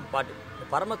கருணான்னு ஒரு பாட்டு.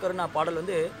 பரம கருணா பாடல்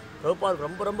வந்து பிரபுபாதருக்கு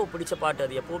ரொம்ப ரொம்ப பிடிச்ச பாட்டு.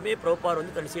 அது எப்போவுமே பிரபுபாதர்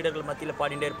வந்து தன் சீடர்கள் மத்தியில்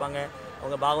பாடிட்டே இருப்பாங்க.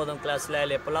 அவங்க பாகவதம் கிளாஸில்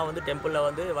இல்லை எப்போல்லாம் வந்து டெம்பிளில்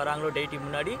வந்து வராங்களோ டெய்ட்டி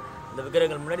முன்னாடி இந்த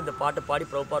விக்கிரகங்கள் முன்னாடி இந்த பாட்டை பாடி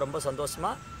பிரபுபாதர் ரொம்ப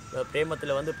சந்தோஷமாக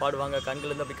பிரேமத்தில் வந்து பாடுவாங்க.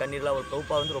 கண்கள்லேருந்து அப்படி கண்ணீர்லாம் ஒரு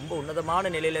பிரபுபாதர் வந்து ரொம்ப உன்னதமான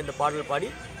நிலையில் இந்த பாடல் பாடி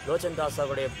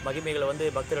லோச்சன்தாஸாவுடைய மகிமைகளை வந்து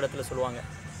பக்தரிடத்தில் சொல்லுவாங்க.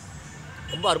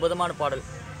 ரொம்ப அற்புதமான பாடல்.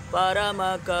 பரம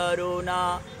கருணா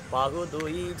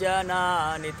பாகுதுயி ஜனா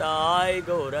நிதாய்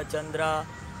கௌரச்சந்திரா.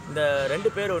 இந்த ரெண்டு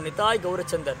பேரும் நிதாய்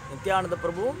கௌரச்சந்தர், நித்யானந்த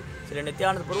பிரபுவும் சில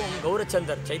நித்யானந்த பிரபுவும்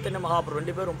கௌரச்சந்தர் சைத்தன்ய மகாபிரபு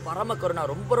ரெண்டு பேரும் பரம கருணா,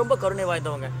 ரொம்ப ரொம்ப கருணை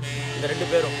வாய்ந்தவங்க இந்த ரெண்டு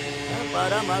பேரும்.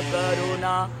 பரம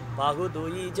கருணா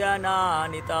பாகுதுயி ஜனா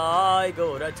நிதாய்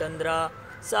கௌரச்சந்திரா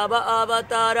சப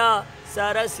அவதாரா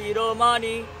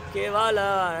சரசிரோமானி கேவல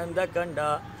ஆனந்த கண்டா.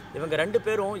 இவங்க ரெண்டு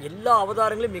பேரும் எல்லா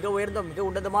அவதாரங்களும் மிக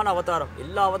உன்னதமான அவதாரம்.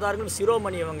 எல்லா அவதாரங்களும்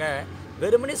சிரோமணி. இவங்க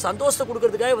வெறுமனே சந்தோஷத்தை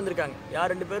கொடுக்கறதுக்காக வந்திருக்காங்க.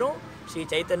 யார் ரெண்டு பேரும்? ஸ்ரீ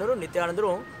சைத்தன்யரும்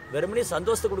நித்யானந்தரும் வெறுமனே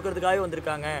சந்தோஷத்தை கொடுக்கறதுக்காக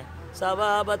வந்திருக்காங்க.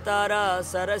 சவாபத்தாரா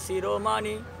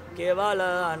சரசிரோமானி கேவல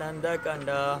ஆனந்த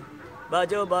கண்டா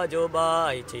பஜோ பஜோ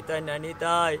பாய் சைத்தன்ய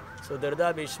நிதாய் சுதர்தா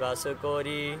விஸ்வாச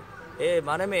கோரி.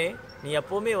 மனமே, நீ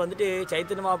எப்போவுமே வந்துட்டு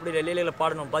சைத்தன்ய மகாபிரபு லீலைகளை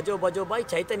பாடணும். பஜோ பஜோ பாய்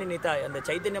சைத்தன்ய நிதாய், அந்த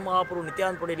சைத்தன்ய மகாபிரபு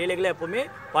நித்யானந்தருடைய லீலைகளை எப்போவுமே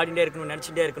பாடிட்டே இருக்கணும்,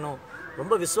 நினச்சிட்டே இருக்கணும்.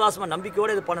 ரொம்ப விசுவாசமாக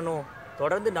நம்பிக்கையோடு இது பண்ணணும்.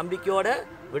 தொடர்ந்து நம்பிக்கையோட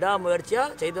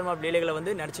விடாமுயற்சியாக சைத்தன்ய மகாபிரபு லீலைகளை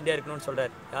வந்து நினச்சிட்டே இருக்கணும்னு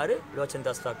சொல்கிறார். யார்?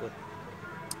 லோச்சன்தாஸ் தாக்கூர்.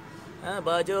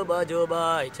 பஜோ பஜோ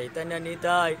பாய் சைத்தன்ய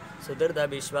நிதாய் சுதர்தா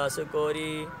விஸ்வாச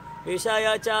கோரி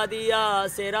விஷயா சாதியா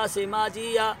சேரா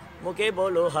சிமாஜியா முகே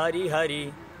போலோ ஹரி ஹரி.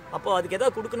 அப்போது அதுக்கு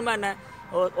எதாவது கொடுக்கணுமா என்ன?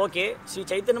 ஓகே, ஸ்ரீ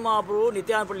சைத்தன்ய மகாபிரபு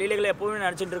நித்யானந்த லீலைகளை எப்போவுமே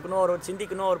நினச்சிட்டு இருக்கணும், அவரை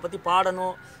சிந்திக்கணும், அவரை பற்றி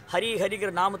பாடணும், ஹரி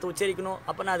ஹரிங்கிற நாமத்தை உச்சரிக்கணும்.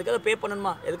 அப்போ நான் அதுக்காக பே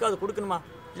பண்ணணுமா? எதுக்காக கொடுக்கணுமா?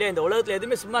 இல்லை, இந்த உலகத்தில்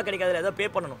எதுவுமே சும்மா கிடைக்காது, எதாவது பே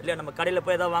பண்ணணும். இல்லை, நம்ம கடையில்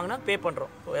போய் எதாவது வாங்கினா பே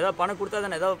பண்ணுறோம். எதாவது பணம் கொடுத்தா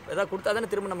தானே, எதாவது கொடுத்தா தானே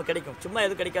திரும்ப நமக்கு கிடைக்கும். சும்மா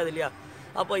எதுவும் கிடைக்காது இல்லையா?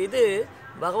 அப்போ இது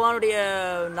பகவானுடைய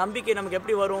நம்பிக்கை நமக்கு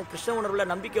எப்படி வரும்? கிருஷ்ண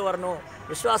உணர்வில் நம்பிக்கை வரணும்,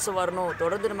 விஸ்வாசம் வரணும்,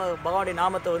 தொடர்ந்து நம்ம பகவானுடைய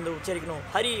நாமத்தை வந்து உச்சரிக்கணும்.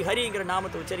 ஹரி ஹரிங்கிற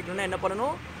நாமத்தை உச்சரிக்கணும்னா என்ன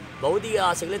பண்ணணும்? பௌதிக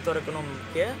ஆசைகளை துறக்கணும்.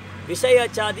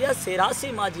 விஷயாச்சாதியா சேராசி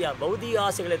மாஜியா, பௌதிக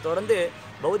ஆசைகளை தொடர்ந்து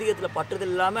பௌதிகத்தில்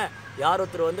பற்றுதல் இல்லாமல் யார்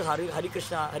ஒருத்தர் வந்து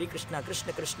ஹரிகிருஷ்ணா ஹரிகிருஷ்ணா கிருஷ்ண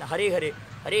கிருஷ்ண ஹரே ஹரே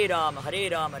ஹரே ராம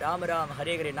ராம ராம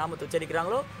ஹரே ஹரே நாமத்தை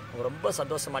உச்சரிக்கிறாங்களோ அவங்க ரொம்ப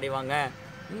சந்தோஷம் அடைவாங்க.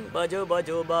 பஜோ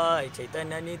பஜோ பாய்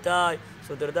சைத்தன்ய நிதாய்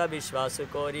சுதர்தா விஸ்வாச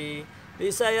கோரி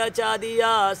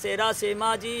விஷயாச்சாதியா சேராசி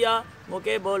மாஜியா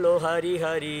முகே போலோ ஹரி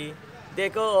ஹரி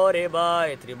தேக்கோ ஓரே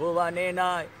பாய் திரிபுவனே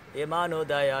நாய் ஏ மானோ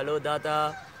தயாலோ தாத்தா.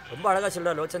 ரொம்ப அழகாக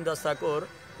சொல்கிறார் லோச்சன்தாஸ் தாக்கூர்.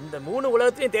 இந்த 3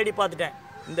 உலகத்தையும் தேடி பார்த்துட்டேன்.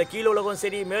 இந்த கீழ் உலகம்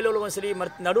சரி, மேல் உலகம் சரி,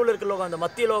 நடுவில் இருக்கிற உலகம், இந்த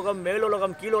மத்திய உலகம்,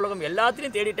 மேலுலகம், கீழ் உலகம்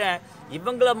எல்லாத்தையும் தேடிட்டேன்.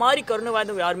 இவங்கள மாதிரி கருணை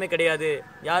வாய்ந்தவங்க யாருமே கிடையாது.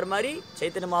 யார் மாதிரி?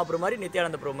 சைத்தன்ய மகாபிரபு மாதிரி,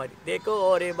 நித்யானந்த பிரபு மாதிரி. தேக்கோ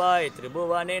ஓரே பாய்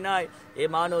திரிபுவனே நாய் ஏ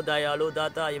மானோ தயாலு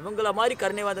தாத்தா. இவங்கள மாதிரி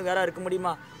கருணை வாய்ந்தவங்க யாராக இருக்க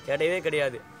முடியுமா? கிடையவே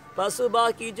கிடையாது. பசுபா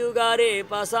கி ஜுகாரே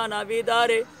பாசானா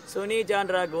விதாரே சுனி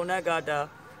ஜான்ரா குண காட்டா.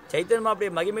 சைத்தன்ய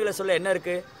மகாபிரபுடைய மகிமைகளை சொல்ல என்ன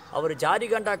இருக்குது? அவர்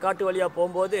ஜாரிகண்டா காட்டு வழியாக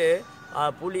போகும்போது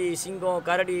புலி, சிங்கம்,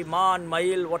 கரடி, மான்,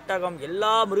 மயில், ஒட்டகம் எல்லா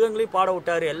மிருகங்களையும் பாட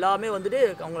விட்டார். எல்லாமே வந்துட்டு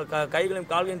அவங்க கைகளையும்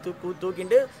கால்களையும்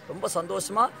தூக்கிட்டு ரொம்ப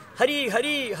சந்தோஷமாக ஹரி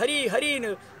ஹரி ஹரி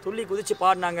ஹரின்னு துள்ளி குதித்து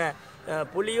பாடினாங்க.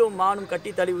 புலியும் மானும்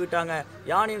கட்டி தழுவிட்டாங்க,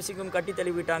 யானையும் சிங்கம் கட்டி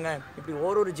தழுவிட்டாங்க. இப்படி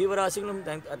ஒரு ஜீவராசிகளும்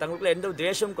தங்களுக்குள்ள எந்த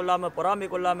துவேஷம் கொள்ளாமல், பொறாமை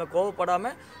கொள்ளாமல்,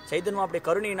 கோவப்படாமல் சைத்தன்ய மகாபிரபுடைய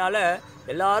கருணையினால்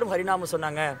எல்லாரும் ஹரிநாமம்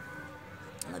சொன்னாங்க.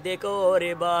 देखो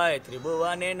रे बाय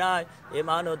त्रिभुवने नाय ये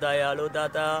मानो दयालु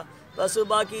दाता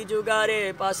பசுபா கி ஜுகாரே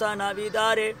பாசானா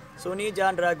விதாரே சுனி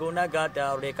ஜான்ரா குண காட்டா.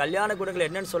 அவருடைய கல்யாண குணங்கள்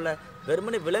என்னன்னு சொல்ல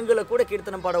வெறுமனே விலங்குகளை கூட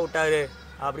கீர்த்தனம் பாட விட்டாரு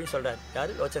அப்படின்னு சொல்கிறார்.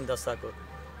 யார்? லோச்சன்தாஸ் தாக்கூர்.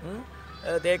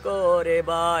 देखो रे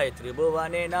भाई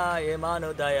त्रिभुवने ना ये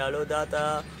मानो दयालु दाता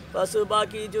पशु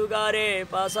बाकी जुगारे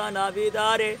पासाना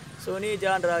विदारे सुनी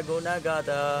जान गुण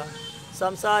गाता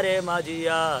संसारे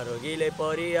माजिया रोगिले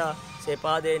परिया से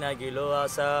पादे न गिलो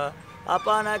आशा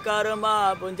अपन कर्मा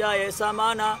पुंजाए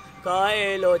समाना काए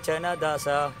लोचन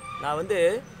दासा நான் வந்து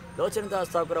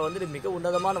லோச்சனதாஸ் தாக்கூரை வந்து மிக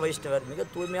உன்னதமான வைஷ்ணவர், மிக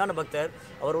தூய்மையான பக்தர்.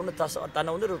 அவர் ஒன்று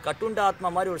தன்னை வந்து ஒரு கட்டுண்ட ஆத்மா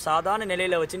மாதிரி ஒரு சாதாரண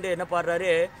நிலையில் வச்சுட்டு என்ன பாடுறாரு,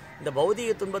 இந்த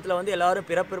பௌதிக துன்பத்தில் வந்து எல்லாரும்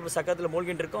பிறப்பிறப்பு சக்கரத்தில்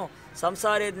மூழ்கிட்டு இருக்கோம்.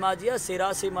 சம்சாரேத் மாஜியா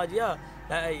சிராசி மாஜியா,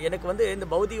 எனக்கு வந்து இந்த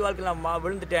பௌதிக வாழ்க்கையில் நான்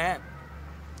விழுந்துட்டேன்,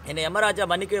 என்னை யமராஜா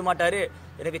மன்னிக்கவே மாட்டார்,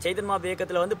 எனக்கு சைதன்மா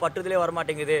இயக்கத்தில் வந்து பற்றுதலே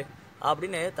வரமாட்டேங்குது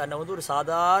அப்படின்னு தன்னை வந்து ஒரு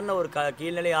சாதாரண ஒரு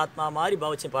கீழ்நிலை ஆத்மா மாதிரி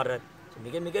பாவிச்சு பாடுறார்.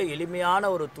 மிக மிக எளிமையான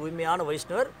ஒரு தூய்மையான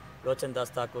வைஷ்ணவர்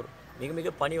லோச்சன்தாஸ் தாக்கூர், மிக மிக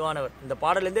பணிவானவர். இந்த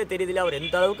பாடலேருந்தே தெரியுதில்ல அவர்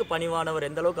எந்த அளவுக்கு பணிவானவர்,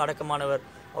 எந்த அளவுக்கு அடக்கமானவர்.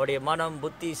 அவருடைய மனம்,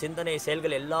 புத்தி, சிந்தனை,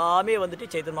 செயல்கள் எல்லாமே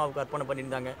வந்துட்டு சைதன்யாவுக்கு அர்ப்பணம்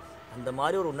பண்ணியிருந்தாங்க. அந்த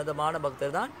மாதிரி ஒரு உன்னதமான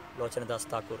பக்தர் தான்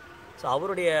லோச்சனதாஸ் தாக்கூர். ஸோ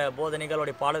அவருடைய போதனைகள்,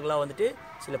 அவருடைய பாடல்களாக வந்துட்டு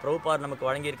சில பிரபுபார் நமக்கு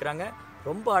வழங்கியிருக்கிறாங்க.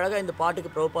 ரொம்ப அழகாக இந்த பாட்டுக்கு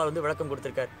பிரபுபார் வந்து விளக்கம்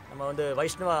கொடுத்துருக்காரு. நம்ம வந்து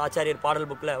வைஷ்ணவ ஆச்சாரியர் பாடல்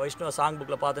புக்கில், வைஷ்ணவ சாங்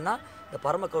புக்கில் பார்த்தோன்னா இந்த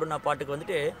பரம கருணா பாட்டுக்கு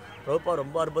வந்துட்டு பிரபுபார்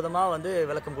ரொம்ப அற்புதமாக வந்து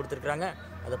விளக்கம் கொடுத்துருக்குறாங்க.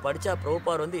 அதை படித்தா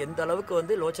பிரபுபார் வந்து எந்த அளவுக்கு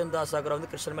வந்து லோச்சன்தாஸ் தாக்கூரை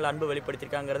வந்து கிருஷ்ணன் மேலே அன்பு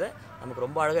வெளிப்படுத்தியிருக்காங்கிறத நமக்கு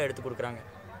ரொம்ப அழகாக எடுத்து கொடுக்குறாங்க.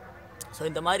 ஸோ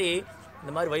இந்த மாதிரி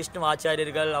வைஷ்ணவ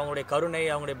ஆச்சாரியர்கள், அவங்களுடைய கருணை,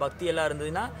 அவங்களுடைய பக்தி எல்லாம்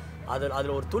இருந்ததுன்னா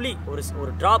அதில் ஒரு துளி,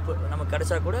 ஒரு ட்ராப் நமக்கு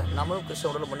கிடைச்சா கூட நம்மளும்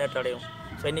கிருஷ்ணனோட முன்னேற்றம் அடையும்.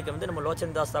 ஸோ இன்றைக்கி வந்து நம்ம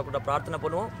லோச்சன்தாஸ் தாக்கூரை பிரார்த்தனை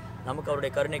பண்ணுவோம், நமக்கு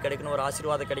அவருடைய கருணை கிடைக்கணும், ஒரு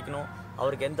ஆசீர்வாதம் கிடைக்கணும்.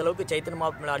 அவருக்கு எந்த அளவுக்கு சைத்தன்ய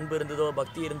மேலே அன்பு இருந்ததோ,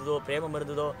 பக்தி இருந்ததோ, பிரேமம்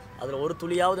இருந்ததோ, அதில் ஒரு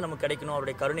துளியாவது நமக்கு கிடைக்கணும்.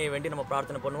 அவருடைய கருணையை வேண்டி நம்ம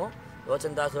பிரார்த்தனை பண்ணுவோம்.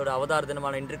 லோச்சன்தாஸோட அவதார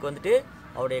தினமான இன்றைக்கு வந்துட்டு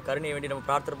அவருடைய கருணையை வேண்டி நம்ம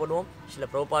பிரார்த்தனை பண்ணுவோம். சில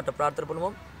பிரபுபாட்ட பிரார்த்தனை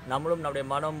பண்ணுவோம். நம்மளும் நம்முடைய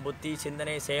மனம், புத்தி,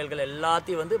 சிந்தனை, செயல்கள்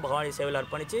எல்லாத்தையும் வந்து பகவானுடைய சேவையில்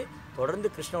அர்ப்பணித்து தொடர்ந்து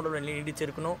கிருஷ்ணனோட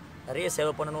நீடிச்சிருக்கணும். நிறைய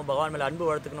சேவை பண்ணணும், பகவான் மேலே அன்பு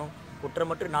வளர்த்துக்கணும்,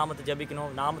 குற்றமற்ற நாமத்தை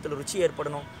ஜபிக்கணும், நாமத்தில் ருச்சி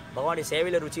ஏற்படணும், பகவானுடைய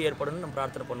சேவையில் ருச்சி ஏற்படணும்னு நம்ம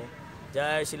பிரார்த்தனை பண்ணுவோம்.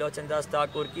 ஜெய் ஸ்ரீ லோச்சன்தாஸ்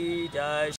தாக்கூர் கி ஜெய்.